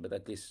publication, but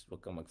at least wag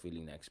kang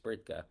mag-feeling na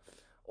expert ka.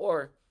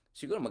 Or,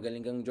 siguro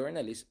magaling kang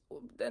journalist,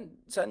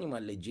 then saan yung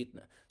mga legit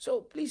na?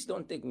 So, please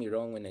don't take me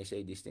wrong when I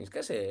say these things.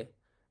 Kasi,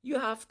 you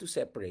have to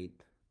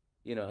separate,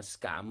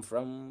 scam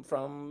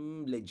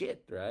from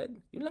legit, right?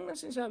 Yun lang ang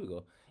sinasabi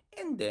ko.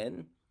 And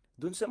then,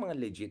 dun sa mga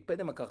legit,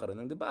 pwede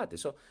magkakaroon ng debate.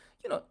 So,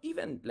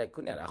 even like,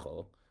 kunyari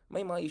ako,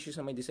 may mga issues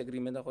na may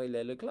disagreement ako kay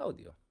Lelo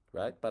Claudio.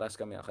 Right? Parehas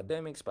kami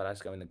academics, parehas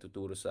kami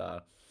nagtuturo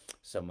sa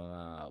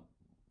mga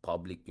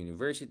public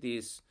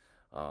universities.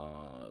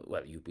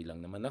 Well, UP lang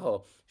naman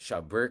ako.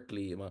 Siya,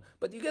 Berkeley.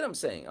 But you get what I'm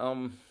saying?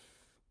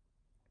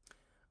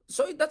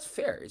 So, that's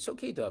fair. It's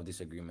okay to have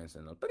disagreements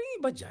and all. Pero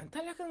yung iba dyan,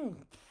 talagang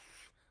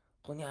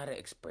kunyari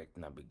expert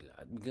na bigla.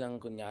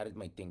 Biglang kunyari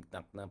may think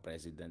tank na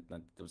president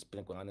na tapos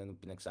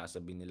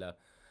pinagsasabi nila.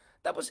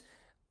 Tapos,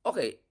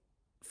 okay,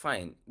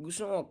 fine.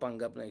 Gusto mo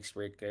magpanggap na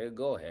expert kayo,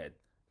 go ahead.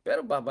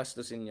 Pero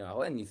babastusin niyo ako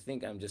and you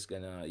think I'm just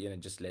gonna,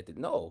 just let it.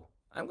 No,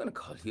 I'm gonna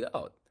call you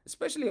out.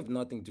 Especially if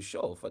nothing to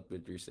show of what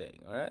you're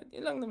saying. Alright?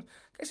 Yun lang naman.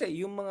 Kasi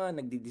yung mga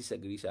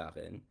nagdi-disagree sa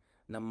akin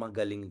na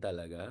magaling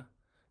talaga,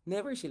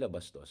 never sila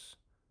bastos.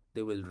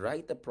 They will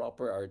write a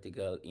proper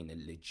article in a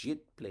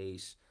legit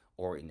place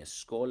or in a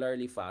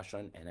scholarly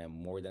fashion and I'm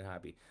more than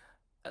happy.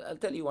 I'll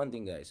tell you one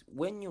thing guys,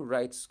 when you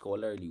write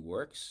scholarly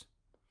works,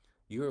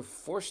 you're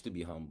forced to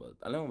be humbled.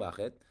 Alam mo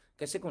bakit?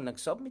 Kasi kung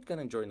nag-submit ka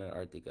ng journal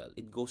article,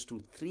 it goes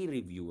through 3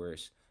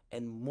 reviewers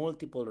and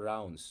multiple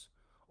rounds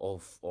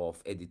of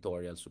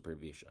editorial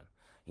supervision.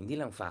 Hindi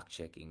lang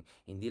fact-checking,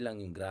 hindi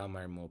lang yung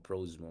grammar mo,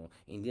 prose mo,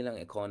 hindi lang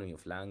economy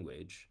of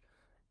language,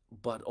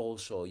 but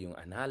also yung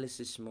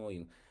analysis mo,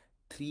 yung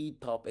three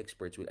top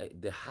experts will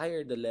the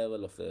higher the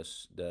level of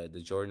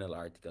the journal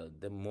article,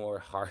 the more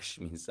harsh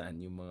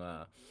minsan yung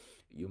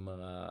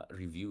mga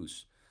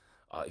reviews.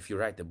 If you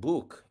write a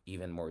book,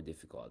 even more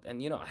difficult.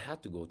 And I had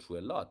to go through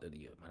a lot.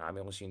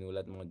 Marami akong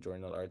sinulat mga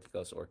journal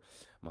articles or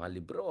mga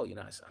libro.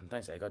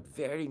 Sometimes I got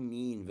very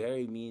mean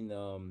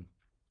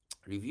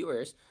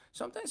reviewers.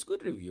 Sometimes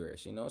good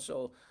reviewers.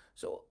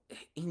 So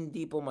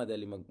hindi po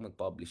madali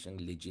mag-publish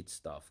ng legit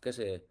stuff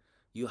kasi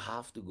you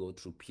have to go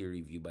through peer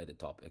review by the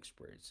top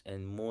experts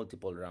and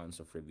multiple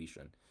rounds of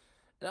revision.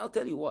 And I'll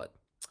tell you what,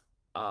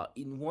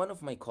 in one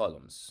of my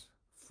columns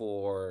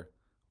for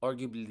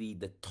arguably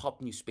the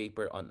top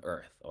newspaper on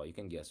earth, oh, you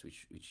can guess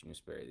which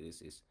newspaper it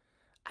is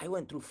I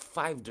went through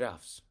 5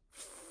 drafts.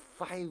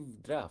 5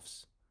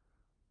 drafts.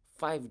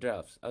 5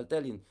 drafts. I'll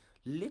tell you,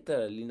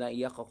 literally,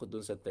 naiyak ako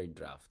dun sa third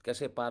draft.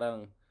 Kasi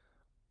parang,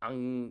 ang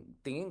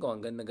tingin ko, ang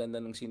ganda-ganda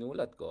ng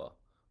sinulat ko.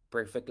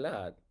 Perfect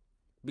lahat.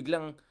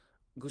 Biglang,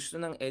 gusto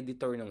ng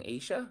editor ng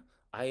Asia,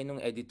 ayaw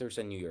ng editor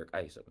sa New York.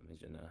 Ay, so,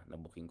 medyo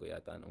na-booking ko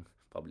yata nung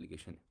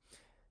publication.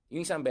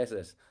 Yung isang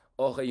beses,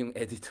 okay yung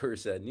editor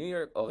sa New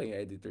York, okay yung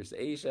editor sa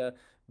Asia,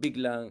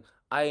 biglang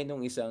ayaw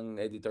nung isang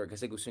editor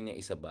kasi gusto niya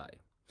isabay.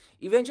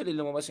 Eventually,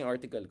 lumabas yung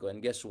article ko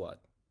and guess what?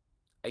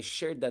 I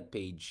shared that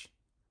page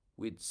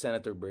with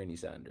Senator Bernie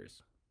Sanders.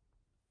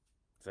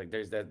 It's like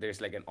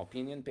there's like an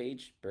opinion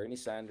page, Bernie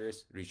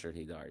Sanders, Richard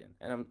Hidarian,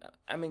 and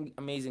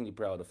amazingly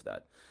proud of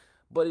that.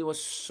 But it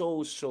was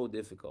so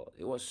difficult.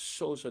 It was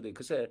so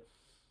difficult kasi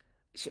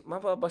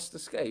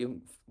mapabastos ka eh.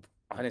 Yung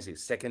honestly,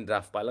 second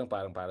draft pa lang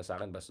parang para sa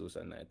akin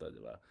bastusan na ito, di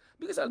ba?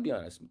 Because I'll be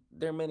honest,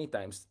 there are many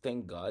times,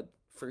 thank God,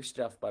 first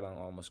draft pa lang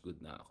almost good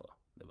na ako,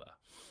 di ba?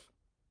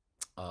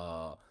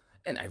 Uh,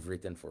 and I've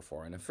written for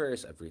Foreign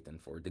Affairs, I've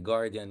written for The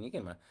Guardian. You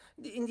can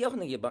hindi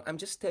ako nagyabang. I'm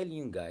just telling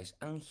you guys,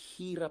 ang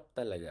hirap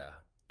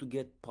talaga to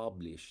get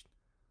published.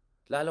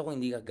 Lalo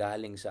kung hindi ka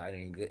galing sa,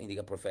 hindi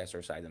ka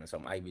professor sa, I don't know,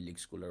 some Ivy League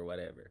school or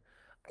whatever.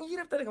 Ang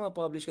hirap talaga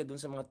ma-publish ka dun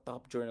sa mga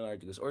top journal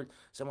articles or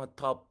sa mga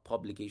top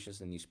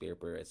publications ng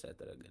newspaper,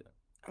 etc. Ganun.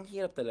 Ang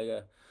hirap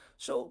talaga.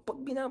 So, pag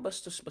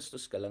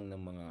binabastos-bastos ka lang ng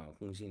mga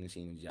kung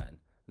sino-sino dyan,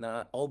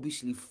 na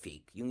obviously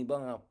fake, yung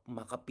iba nga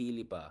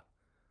makapili pa,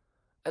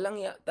 alang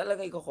ya,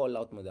 talaga i-call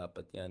out mo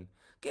dapat yan.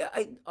 Kaya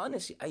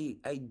honestly,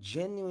 I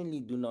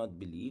genuinely do not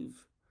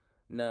believe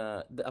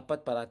na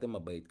dapat parati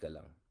mabait ka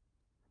lang.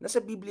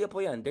 Nasa Biblia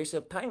po yan. There's a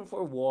time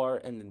for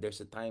war and then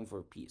there's a time for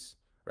peace.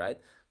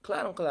 Right?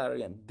 Klarong-klaro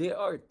yan. There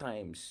are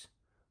times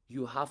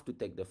you have to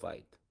take the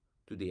fight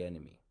to the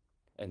enemy.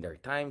 And there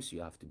are times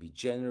you have to be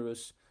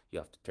generous.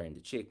 You have to turn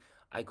the cheek.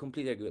 I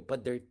completely agree.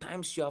 But there are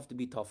times you have to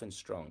be tough and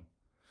strong.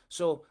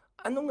 So,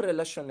 anong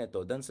relasyon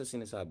nito dan sa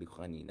sinasabi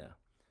ko kanina?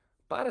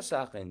 Para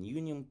sa akin,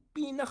 yun yung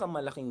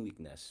pinakamalaking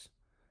weakness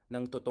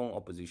ng totoong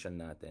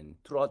opposition natin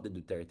throughout the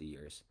Duterte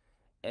years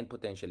and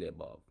potentially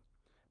above.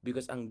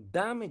 Because ang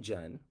dami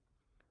dyan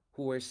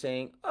who were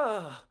saying,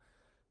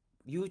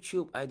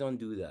 YouTube, I don't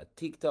do that.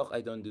 TikTok,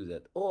 I don't do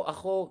that. Oh,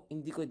 ako,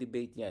 hindi ko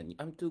debate yan.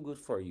 I'm too good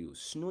for you.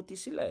 Snooty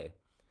sila eh.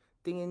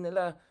 Tingin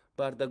nila,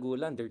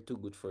 bardagulan, they're too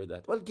good for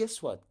that. Well,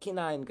 guess what?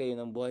 Kinain kayo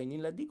ng buhay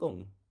nila,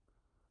 digong.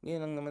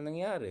 Ngayon lang naman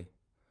nangyari.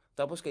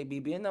 Tapos kay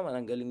BBN naman,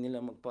 ang galing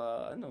nila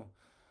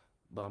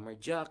bomber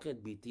jacket,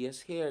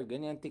 BTS hair,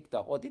 ganyan,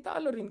 TikTok. O,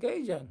 titalo rin kayo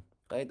dyan.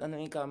 Kahit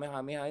anong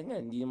ikame-hame-hain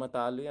yan, hindi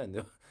matalo yan.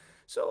 Di ba?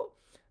 So,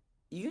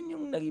 yun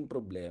yung naging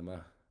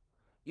problema.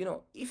 You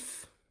know,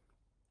 if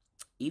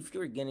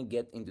you're gonna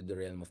get into the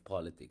realm of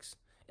politics,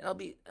 and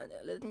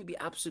let me be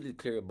absolutely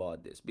clear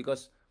about this,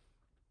 because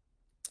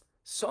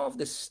some of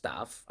the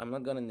staff, I'm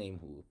not gonna name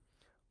who,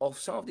 of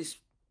some of these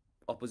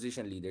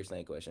opposition leaders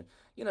na question,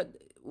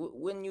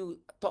 when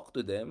you talk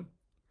to them,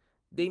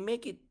 they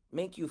make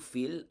you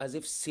feel as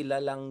if sila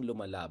lang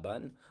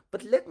lumalaban.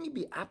 But let me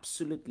be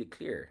absolutely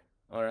clear,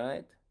 all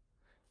right?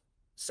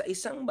 Sa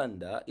isang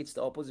banda, it's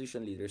the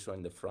opposition leaders who are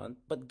in the front,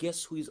 but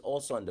guess who is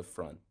also on the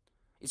front?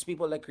 It's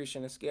people like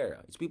Christian Esquerra.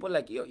 It's people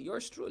like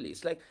yours truly.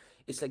 It's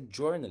like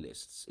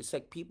journalists. It's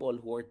like people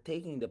who are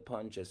taking the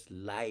punches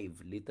live,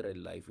 literally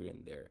live here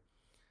and there.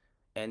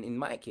 And in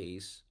my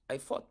case,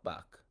 I fought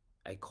back.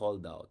 I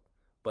called out.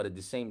 But at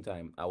the same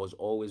time, I was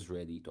always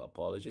ready to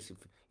apologize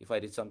if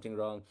I did something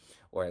wrong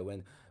or I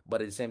went.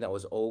 But at the same time, I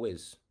was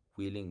always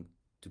willing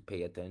to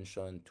pay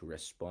attention, to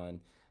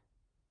respond.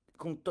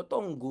 Kung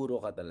totoong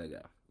guro ka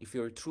talaga, if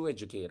you're a true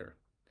educator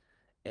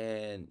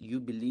and you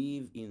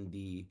believe in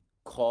the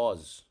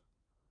cause,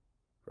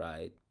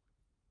 right?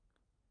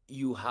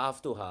 You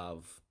have to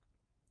have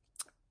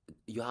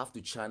you have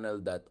to channel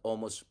that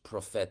almost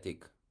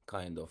prophetic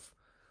kind of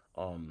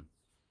um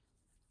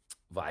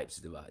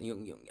vibes, di ba?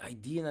 Yung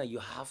idea na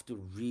you have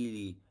to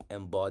really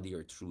embody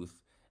your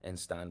truth and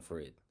stand for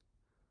it.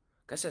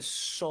 Kasi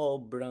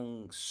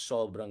sobrang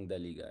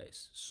dali,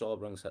 guys.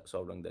 Sobrang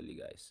dali,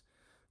 guys.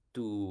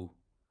 To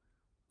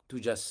to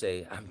just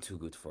say, I'm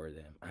too good for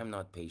them. I'm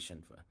not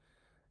patient for.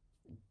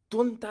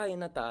 Doon tayo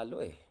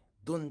natalo eh.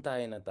 Doon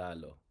tayo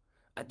natalo.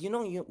 At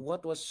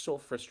what was so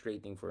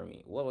frustrating for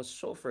me? What was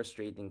so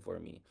frustrating for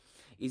me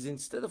is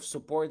instead of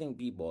supporting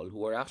people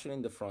who are actually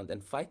in the front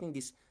and fighting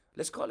this,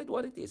 let's call it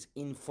what it is,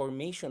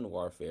 information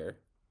warfare,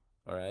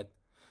 all right?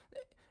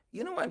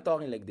 Why I'm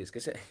talking like this?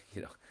 Kasi,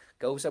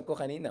 kausap ko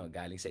kanina,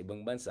 galing sa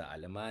ibang bansa,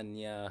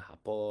 Alemania,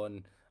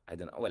 Hapon, I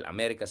don't know, well,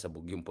 Amerika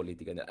sabog yung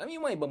politika nila.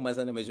 Yung mga ibang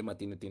bansa na medyo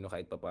matino-tino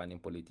kahit pa paano yung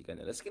politika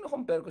nila. Tapos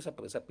kino-compare ko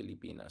sa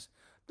Pilipinas.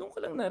 Doon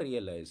ko lang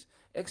na-realize,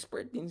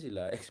 expert din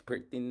sila,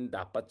 expert din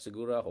dapat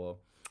siguro ako,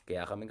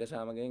 kaya kami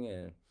kasama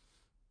ganyan.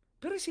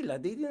 Pero sila,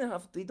 they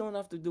don't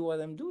have to do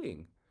what I'm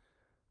doing.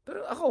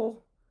 Pero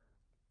ako,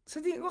 sa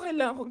tingin ko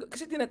kailangan ko,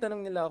 kasi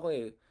tinatanong nila ako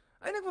eh,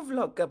 ay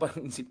nagvo-vlog ka,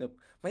 parang isip na,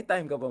 may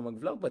time ka pa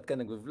mag-vlog, ba't ka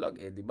nagvo-vlog?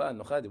 Eh, di ba,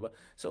 ano ka, di ba?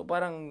 So,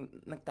 parang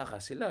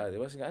nagtaka sila,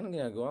 di ba? Sige, anong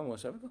ginagawa mo?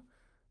 Sabi ko,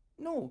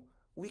 no,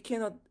 we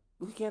cannot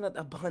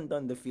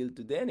abandon the field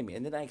to the enemy.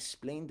 And then I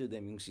explained to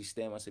them yung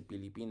sistema sa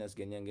Pilipinas,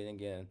 ganyan, ganyan,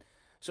 ganyan.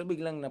 So,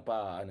 biglang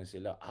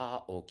sila,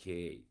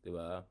 okay, di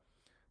ba?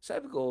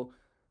 Sabi ko,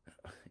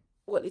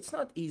 well, it's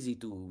not easy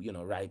to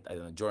write I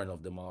don't know, Journal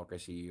of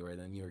Democracy or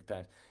the New York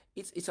Times.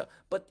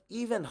 But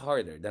even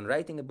harder than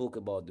writing a book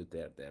about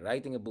Duterte,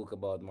 writing a book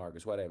about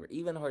Marcos, whatever.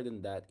 Even harder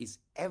than that is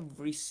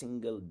every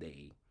single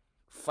day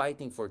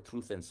fighting for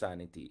truth and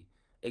sanity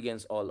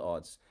against all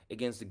odds,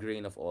 against the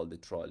grain of all the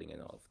trolling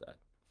and all of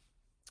that.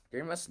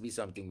 There must be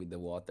something with the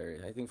water.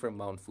 I think from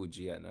Mount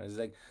Fuji, it's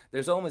like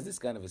there's almost this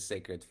kind of a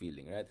sacred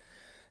feeling, right?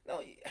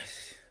 No,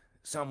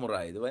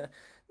 samurai, di ba?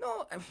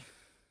 No, I mean,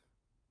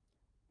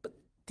 but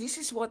this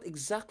is what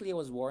exactly I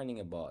was warning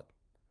about.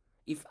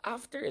 If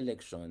after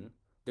election,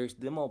 there's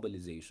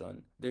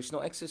demobilization, there's no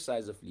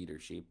exercise of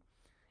leadership,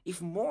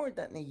 if more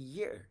than a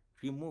year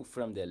removed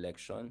from the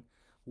election,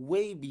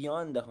 way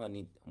beyond the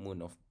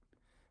honeymoon of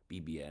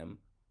BBM,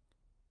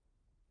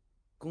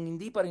 kung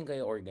hindi pa rin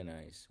kayo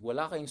organized,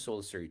 wala kayong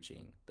soul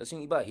searching, tapos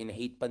yung iba,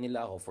 hate pa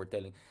nila ako for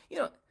telling, you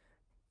know,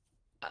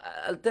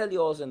 I'll tell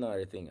you also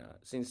another thing,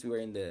 since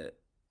we're in the,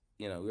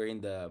 we're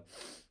in the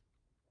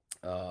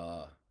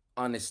uh,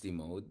 honesty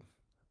mode.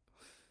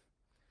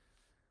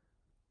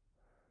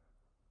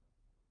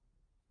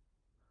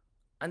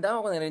 Ang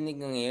dami ko narinig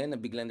ngayon na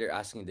biglang they're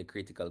asking the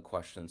critical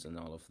questions and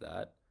all of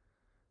that.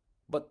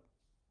 But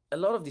a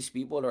lot of these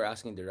people are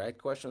asking the right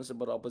questions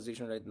about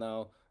opposition right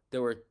now. They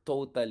were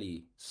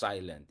totally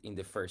silent in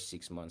the first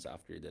 6 months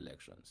after the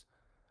elections.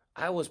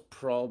 I was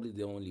probably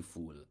the only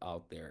fool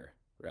out there,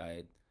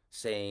 right?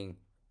 Saying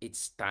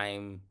it's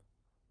time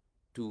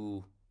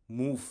to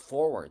move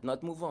forward,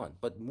 not move on,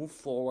 but move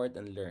forward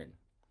and learn.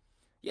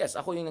 Yes,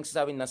 ako yung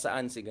nagsasabi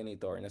nasaan si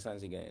ganito or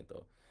nasaan si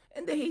ganito.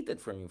 And they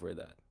hated for me for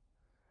that.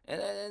 And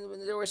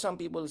there were some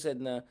people who said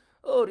na,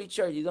 oh,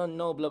 Richard, you don't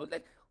know, blah, blah.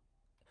 Like,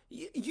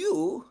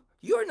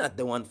 you're not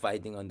the one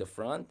fighting on the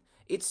front.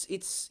 It's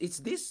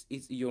this,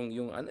 it's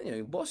yung, ano nyo,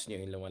 yung boss nyo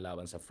yung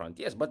lumalaban sa front.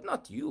 Yes, but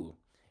not you.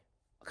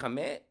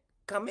 Kami,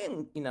 kami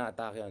ang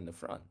inaatake on the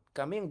front.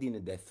 Kami ang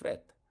dine-death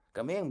threat.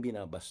 Kami ang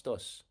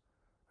binabastos.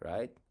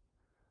 Right?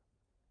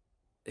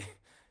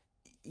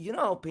 You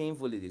know how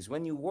painful it is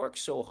when you work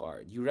so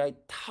hard, you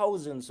write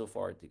thousands of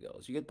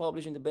articles, you get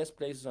published in the best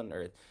places on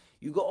earth,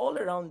 you go all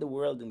around the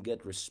world and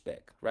get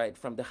respect, right,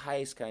 from the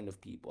highest kind of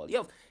people.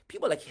 You have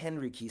people like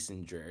Henry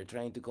Kissinger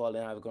trying to call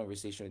and have a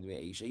conversation with me,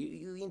 Asia.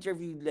 You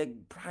interview like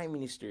prime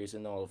ministers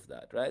and all of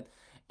that, right?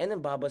 And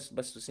then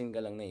bastusin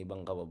ka lang ng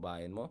ibang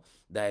kababayan mo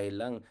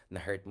dahil lang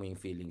na-hurt mo yung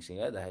feelings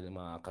nila, dahil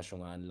mga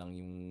kasyungan lang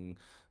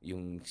you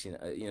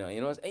know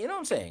what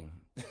I'm saying?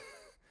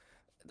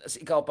 Tas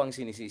ikaw pang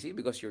sinisisi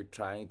because you're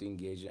trying to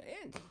engage.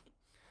 And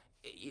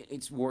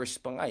it's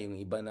worse pa nga yung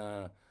iba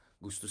na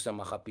gusto sa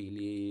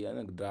makapili,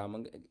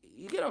 drama.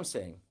 You get what I'm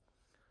saying?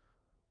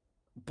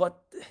 But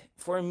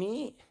for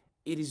me,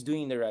 it is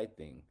doing the right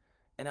thing.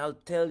 And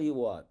I'll tell you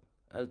what,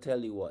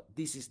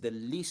 this is the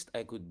least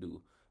I could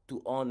do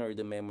to honor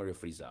the memory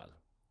of Rizal.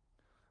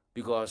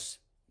 Because,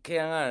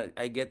 kaya nga,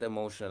 I get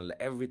emotional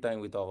every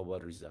time we talk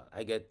about Rizal.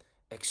 I get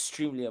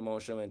extremely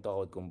emotional when talk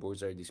about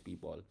Composer, these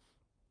people.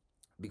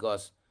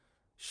 Because,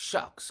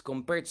 shucks,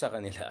 compared sa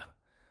kanila,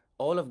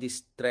 all of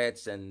these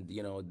threats and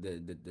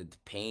the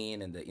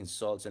pain and the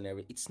insults and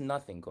everything, it's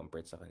nothing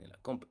compared sa kanila.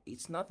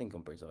 It's nothing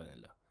compared sa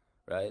kanila,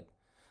 right?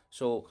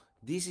 So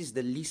this is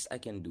the least I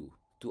can do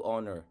to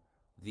honor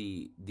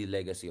the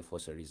legacy of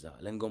Jose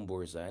Rizal and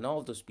Gomburza and all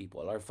of those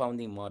people, our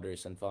founding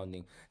mothers and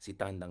founding si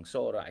Tandang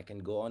Sora. I can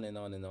go on and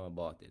on and on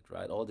about it,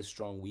 right? All the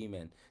strong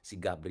women, si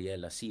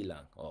Gabriela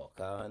Silang. Oh,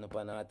 kaano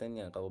pa natin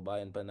yan,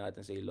 kababayan pa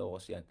natin sa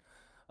Ilocos yan.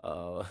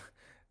 Uh,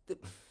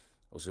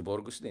 o si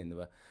Borgos din, di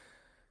ba?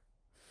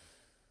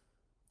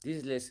 This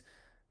is less,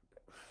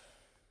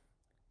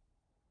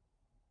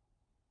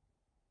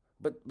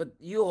 but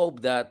you hope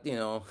that,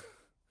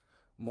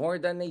 more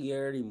than a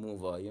year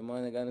removed, yung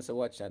mga nagana sa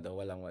watch na to,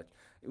 walang watch.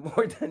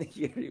 More than a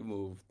year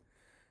removed,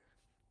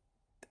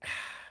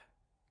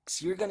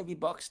 you're gonna be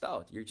boxed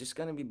out. You're just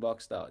gonna be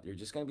boxed out. You're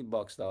just gonna be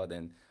boxed out,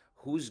 and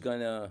who's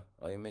gonna,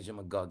 yung medyo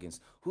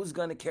mag-Goggins, who's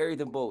gonna carry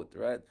the boat,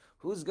 right?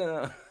 Who's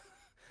gonna,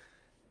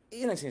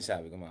 yun ang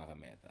sinasabi ko mga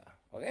kameta.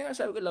 Okay, nga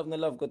sabi ko, love na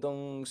love ko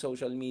tong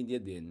social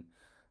media din.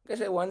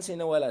 Kasi once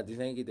in a while, di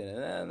nakikita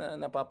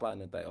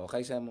napapano tayo. O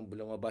kaysa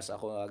lumabas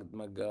ako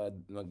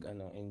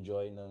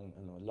enjoy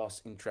ng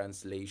Lost in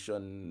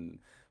Translation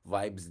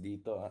vibes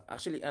dito.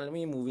 Actually, alam mo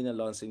yung movie na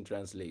Lost in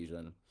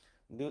Translation?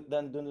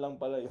 Doon lang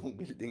pala yung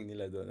building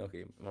nila doon.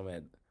 Okay, mamaya,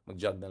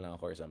 mag-jog na lang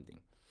ako or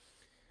something.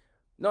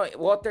 No,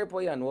 water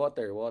po yan.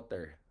 Water.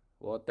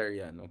 Water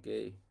yan,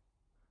 okay?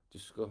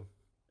 Diyos ko.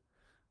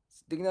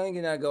 Tingnan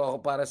yung ginagawa ko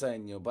para sa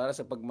inyo, para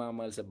sa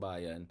pagmamahal sa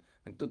bayan.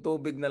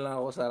 Nagtutubig na lang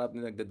ako sa harap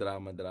na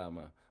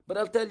nagdadrama-drama. But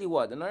I'll tell you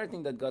what, another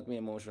thing that got me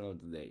emotional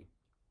today,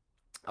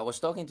 I was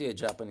talking to a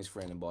Japanese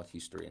friend about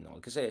history and all.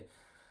 Kasi,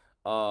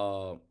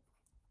 uh,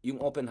 yung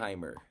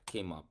Oppenheimer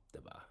came up,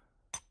 diba?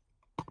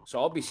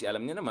 So obviously,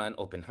 alam niyo naman,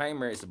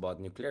 Oppenheimer is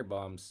about nuclear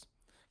bombs.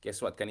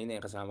 Guess what? Kanina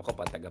yung kasama ko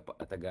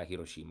taga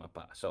Hiroshima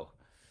pa. So,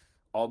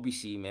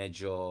 obviously,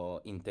 medyo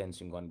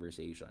intense yung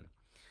conversation.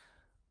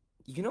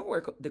 You know where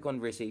the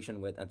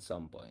conversation went at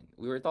some point?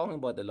 We were talking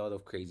about a lot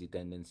of crazy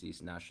tendencies,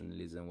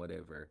 nationalism,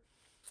 whatever.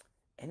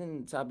 And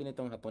then sabi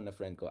nitong hapon na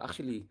friend ko,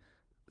 actually,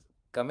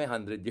 kami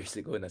 100 years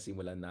ago na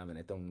simulan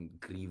namin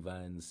itong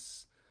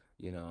grievance,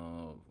 I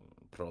don't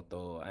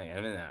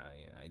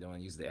want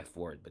to use the F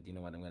word, but you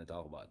know what I'm going to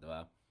talk about,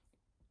 diba?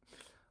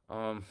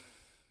 Um,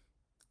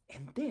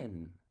 and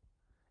then,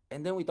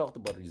 we talked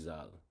about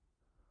Rizal.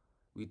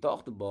 We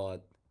talked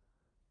about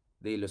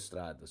the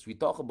Ilustrados. We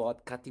talked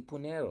about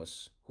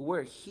Katipuneros, who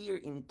were here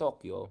in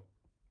Tokyo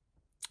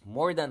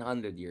more than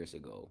 100 years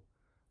ago,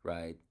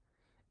 right?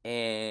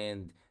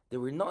 And they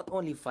were not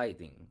only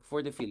fighting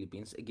for the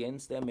Philippines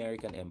against the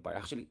American Empire.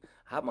 Actually,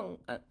 habang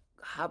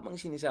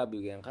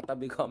sinasabi ko yan,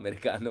 katabi ko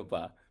Amerikano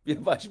pa.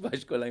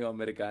 Binabash-bash ko lang yung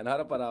Amerikano.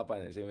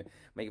 Harap-harapan. Kasi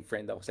may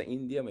friend ako sa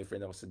India, may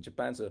friend ako sa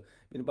Japan. So,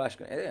 binabash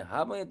ko.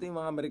 Habang ito yung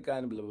mga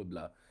Amerikano, blah, blah,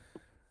 blah.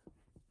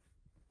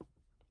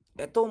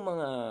 Itong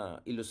mga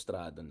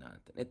ilustrado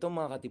natin, itong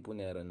mga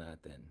katipunero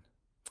natin,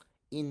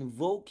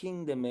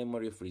 invoking the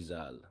memory of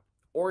Rizal,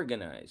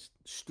 organized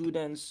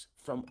students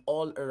from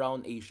all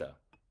around Asia,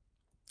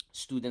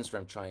 students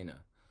from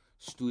China,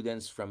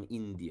 students from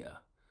India,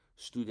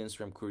 students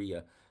from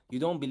Korea. You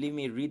don't believe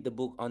me? Read the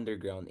book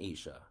Underground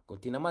Asia. Kung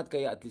tinamad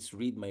kaya, at least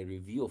read my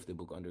review of the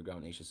book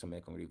Underground Asia sa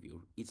Mekong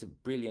Review. It's a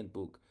brilliant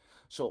book.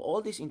 So all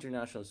these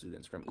international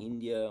students from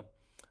India,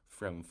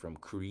 from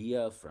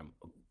Korea, from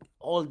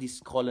all these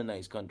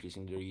colonized countries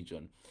in the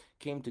region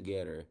came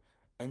together,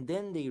 and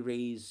then they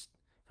raised,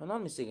 if I'm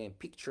not mistaken, a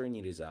picture ni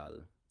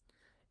Rizal,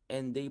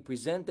 and they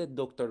presented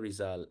Dr.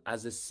 Rizal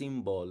as a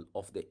symbol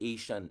of the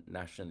Asian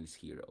nationalist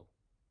hero.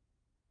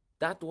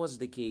 That was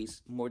the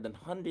case more than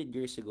 100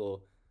 years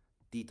ago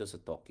dito sa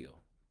Tokyo.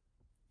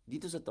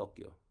 Dito sa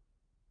Tokyo,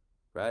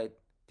 right?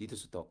 Dito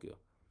sa Tokyo.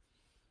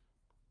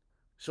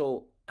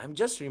 So, I'm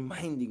just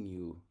reminding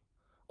you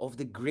of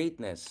the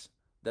greatness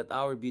that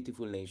our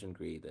beautiful nation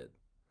created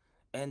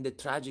and the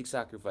tragic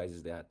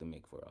sacrifices they had to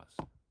make for us.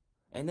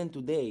 And then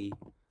today,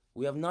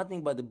 we have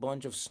nothing but a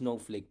bunch of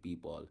snowflake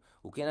people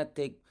who cannot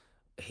take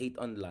hate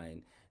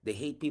online. They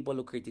hate people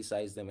who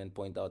criticize them and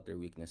point out their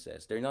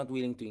weaknesses. They're not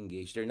willing to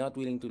engage. They're not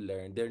willing to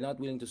learn. They're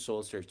not willing to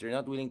soul search. They're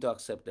not willing to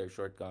accept their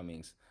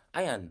shortcomings.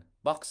 Ayan,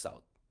 box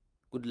out.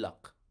 Good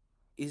luck.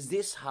 Is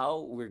this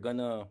how we're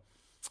gonna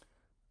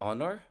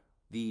honor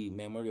the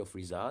memory of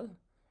Rizal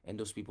and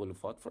those people who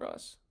fought for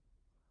us?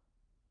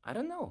 I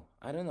don't know.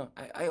 I don't know.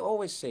 I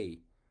always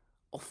say,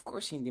 of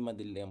course, hindi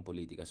madali ang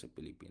politika sa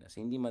Pilipinas.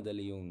 Hindi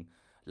madali yung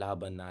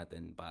laban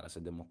natin para sa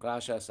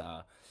demokrasya,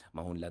 sa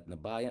mahunlat na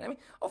bayan. I mean,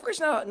 of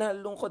course,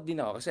 nalungkot din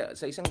ako kasi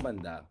sa isang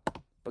banda,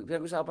 pag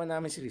pinag-usapan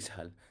namin si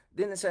Rizal,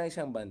 din sa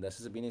isang banda,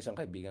 sasabihin ng isang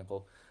kaibigan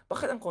ko,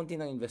 bakit ang konti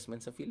ng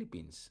investment sa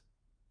Philippines?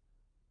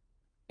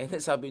 And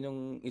then sabi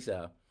nung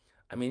isa,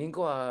 aminin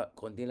ko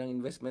konti lang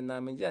investment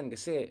namin dyan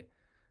kasi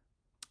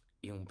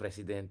yung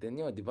presidente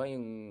nyo, di ba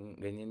yung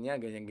ganyan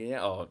niya,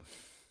 ganyan-ganyan. Oh,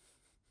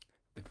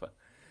 di ba?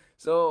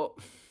 So,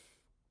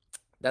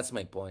 that's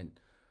my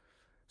point.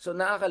 So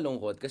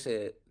nakakalungkot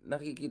kasi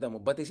nakikita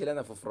mo, pati sila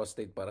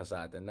na-frustrate para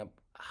sa atin na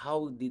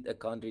how did a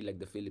country like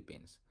the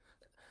Philippines,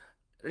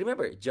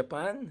 remember,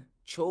 Japan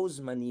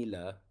chose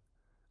Manila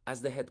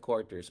as the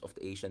headquarters of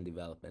the Asian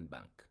Development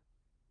Bank.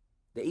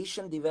 The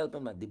Asian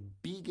Development Bank, the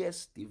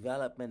biggest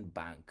development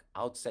bank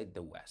outside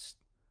the West,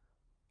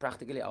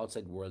 practically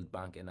outside World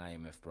Bank and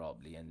IMF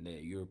probably, and the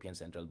European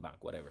Central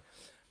Bank, whatever,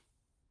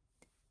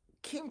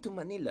 came to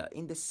Manila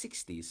in the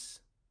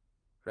 60s,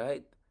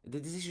 right? The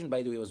decision,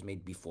 by the way, was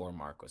made before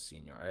Marcos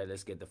Sr. All right,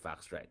 let's get the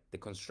facts right. The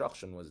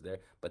construction was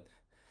there, but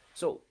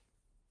so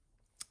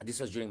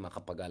this was during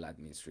Macapagal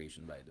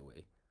administration, by the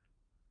way.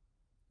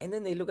 And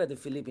then they look at the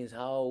Philippines,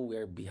 how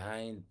we're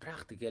behind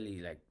practically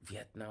like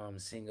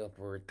Vietnam,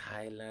 Singapore,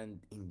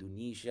 Thailand,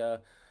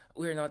 Indonesia.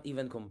 We're not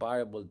even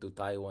comparable to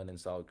Taiwan and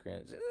South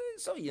Korea.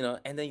 So,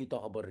 and then you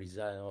talk about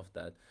Rizal and all of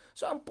that.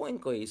 So, ang point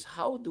ko is,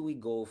 how do we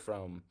go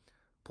from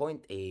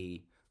point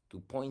A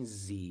to point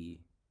Z,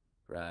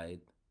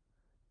 right?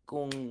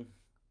 Kung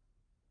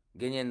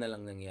ganyan na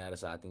lang nangyayari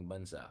sa ating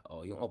bansa,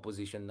 o yung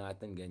opposition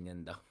natin,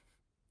 ganyan daw.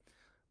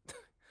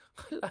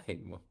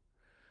 Kalahin mo.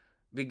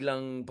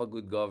 Biglang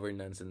pag-good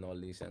governance and all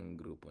isang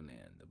grupo na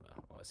yan, diba?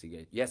 O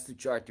sige, yes to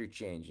charter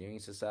change. Yung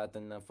isa sa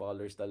atin na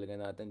followers talaga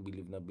natin,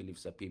 believe na believe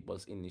sa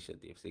People's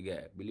Initiative.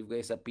 Sige, believe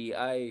kayo sa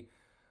PI,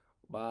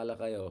 bahala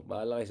kayo.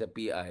 Bahala kayo sa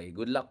PI.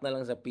 Good luck na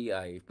lang sa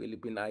PI,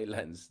 Philippine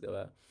Islands,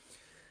 diba?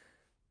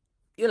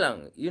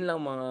 Yun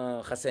lang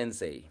mga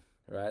kasensei.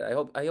 Right?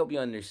 I hope you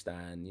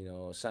understand,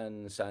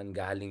 saan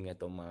galing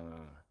itong mga,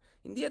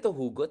 hindi ito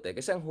hugot eh.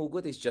 Kasi ang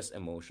hugot is just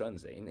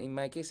emotions eh. In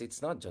my case,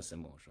 it's not just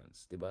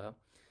emotions. Diba?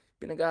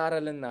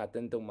 Pinag-aaralan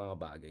natin itong mga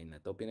bagay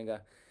na to. Pero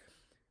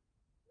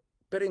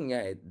yun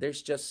nga eh, there's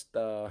just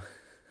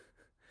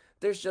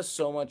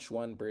so much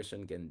one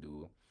person can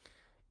do.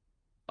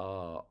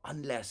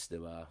 Unless,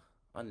 diba?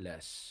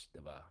 Unless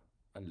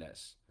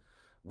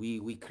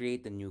we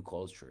create a new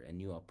culture, a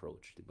new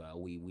approach, diba?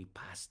 We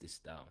pass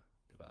this down,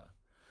 diba?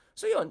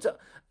 So yun, so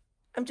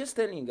I'm just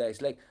telling you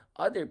guys, like,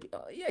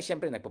 yeah,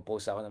 syempre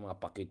nagpo-post ako ng mga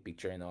pa-cute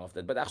picture and all of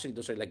that. But actually,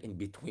 those are like in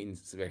between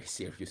very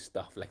serious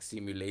stuff, like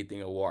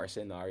simulating a war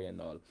scenario and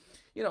all.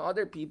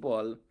 Other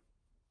people,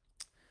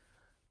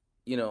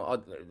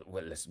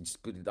 well, let's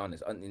just put it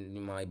honest,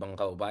 yung mga ibang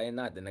kaubayan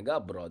natin,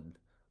 nag-abroad,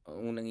 ang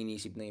unang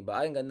inisip ng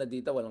iba, ay, ang ganda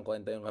dito, walang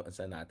kwenta yung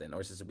bansa natin.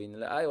 Or sasabihin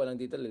nila, ay, walang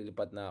dito,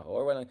 lilipat na ako.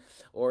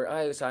 Or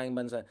ay, sa aking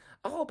bansa.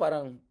 Ako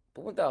parang,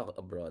 pupunta ako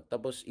abroad,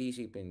 tapos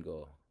isipin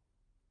ko,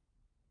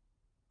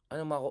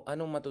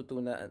 anong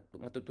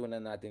matutunan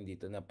natin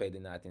dito na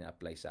pwede natin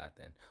apply sa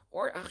atin?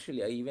 Or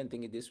actually, I even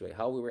think it this way,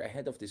 how we were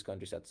ahead of these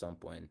countries at some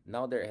point.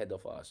 Now they're ahead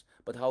of us.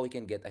 But how we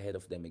can get ahead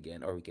of them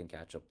again or we can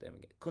catch up them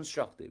again.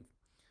 Constructive.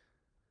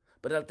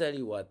 But I'll tell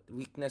you what,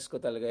 weakness ko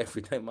talaga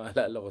every time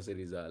maalala ko si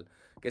Rizal.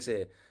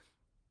 Kasi,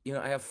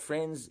 I have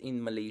friends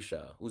in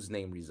Malaysia whose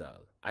name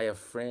Rizal. I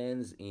have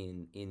friends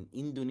in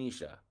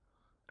Indonesia.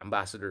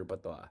 Ambassador pa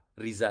to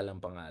Rizal ang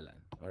pangalan.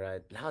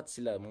 Alright? Lahat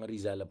sila, mga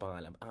Rizal ang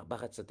pangalan.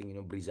 Bakit sa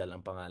tingin mo Rizal ang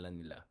pangalan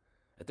nila?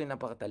 Ito yung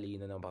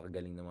napakatalino,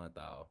 napakagaling ng mga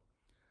tao.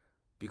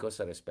 Because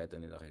sa respeto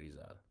nila kay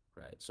Rizal.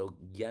 Right? So,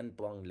 yan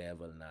po ang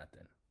level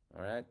natin.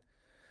 Alright?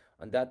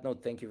 On that note,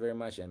 thank you very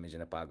much. Yan, medyo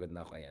napagod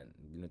na ako. Ayan.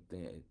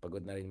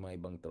 Pagod na rin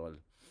mga ibang troll.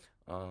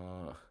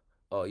 Uh,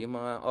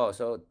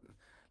 so,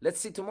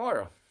 let's see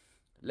tomorrow.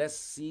 Let's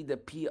see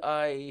the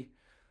PI,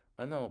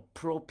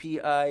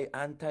 pro-PI,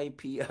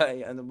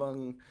 anti-PI,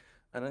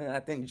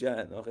 natin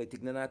dyan. Okay,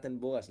 tignan natin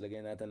bukas.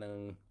 Lagyan natin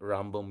ng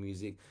Rambo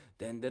music.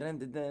 Ano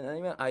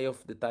yung Eye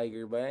of the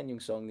Tiger ba yan?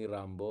 Yung song ni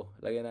Rambo.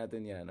 Lagyan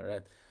natin yan,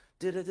 alright?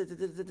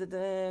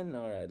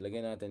 Alright,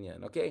 lagyan natin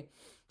yan. Okay,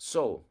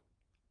 so,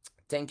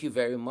 thank you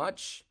very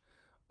much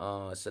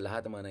sa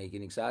lahat ng mga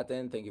nakikinig sa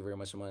atin. Thank you very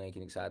much sa mga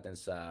nakikinig sa atin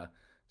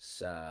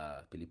sa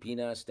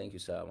Pilipinas. Thank you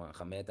sa mga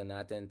kameta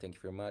natin. Thank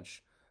you very much.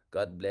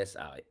 God bless.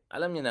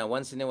 Alam niyo na,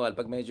 once in a while,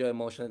 pag medyo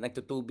emotional,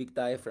 nagtutubig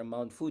tayo from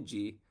Mount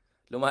Fuji,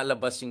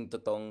 lumalabas yung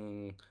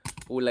totoong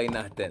kulay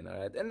natin.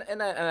 Alright? And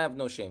I have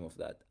no shame of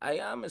that. I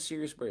am a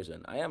serious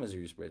person. I am a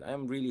serious person. I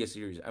am really a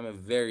serious, I'm a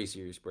very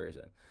serious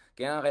person.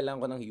 Kaya nga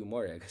kailangan ko ng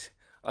humor kasi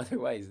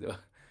otherwise, di ba?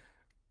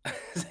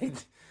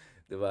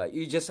 Diba?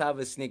 You just have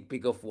a sneak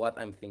peek of what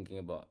I'm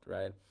thinking about,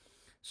 right?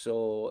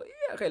 So,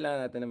 yeah,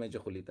 kailangan natin na medyo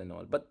kulitan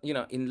and all. But,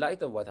 in light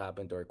of what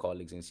happened to our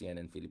colleagues in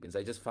CNN Philippines,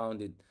 I just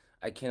found it,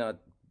 I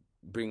cannot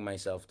bring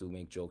myself to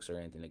make jokes or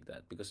anything like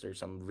that because there's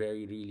some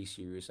very, really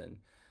serious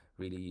and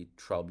really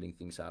troubling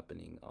things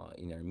happening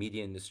in our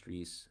media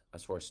industries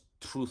as far as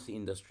truth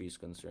industry is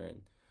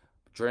concerned.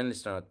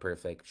 Journalists are not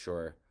perfect,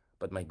 sure,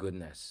 but my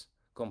goodness,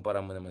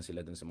 kumpara mo naman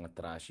sila dun sa mga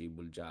trashy,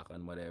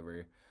 buljakan,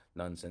 whatever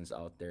nonsense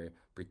out there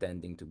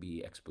pretending to be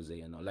expose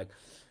like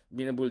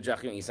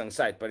binabuljak yung isang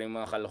site pero yung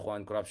mga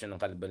kalokohan corruption ng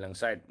kabilang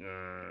site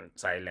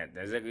silent.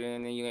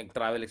 Yung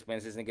travel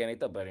expenses ni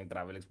ganito pero yung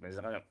travel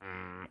expenses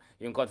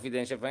yung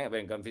confidential pa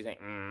pero yung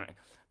confidential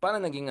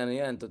parang naging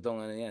yan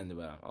totoong yan, di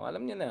ba?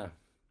 Alam niyo na.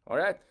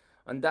 Alright,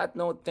 on that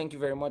note, thank you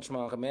very much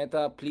mga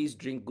kameta. Please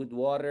drink good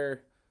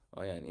water.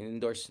 Yan,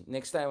 in-endorse.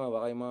 Next time,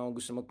 baka yung mga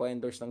gusto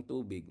magpa-endorse ng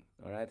tubig.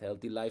 Alright,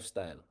 healthy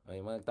lifestyle.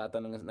 Yung mga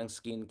nagtatanong ng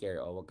skincare,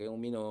 huwag kayong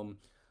minom,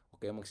 huwag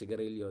kayong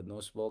magsigarilyo,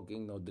 no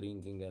smoking, no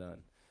drinking,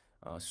 gano'n.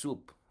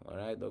 Soup,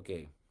 alright,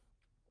 okay.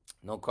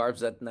 No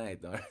carbs at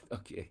night, alright,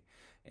 okay.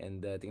 And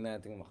tingnan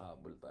natin kung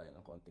makahabol tayo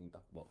ng konting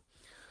takbo.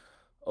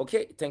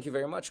 Okay, thank you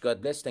very much.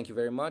 God bless. Thank you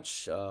very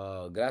much.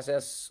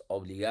 Gracias.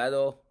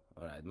 Obrigado.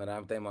 Alright,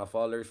 marami tayong mga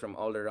followers from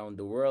all around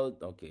the world.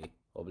 Okay,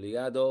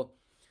 obrigado.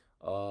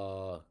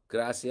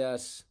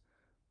 Gracias.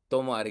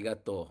 Tomo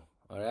arigato.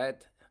 Alright?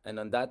 And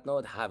on that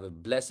note, have a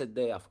blessed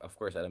day. Of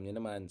course, alam niyo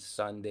naman,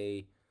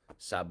 Sunday,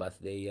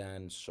 Sabbath day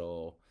yan.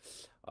 So,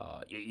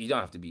 you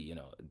don't have to be,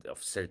 of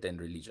certain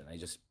religion.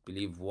 I just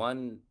believe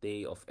one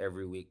day of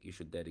every week you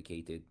should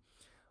dedicate it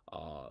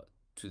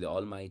to the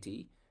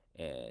Almighty.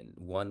 And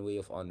one way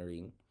of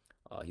honoring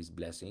His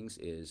blessings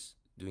is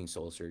doing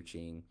soul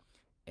searching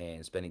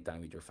and spending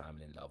time with your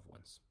family and loved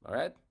ones. All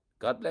right?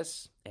 God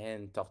bless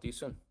and talk to you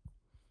soon.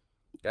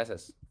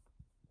 Gracias.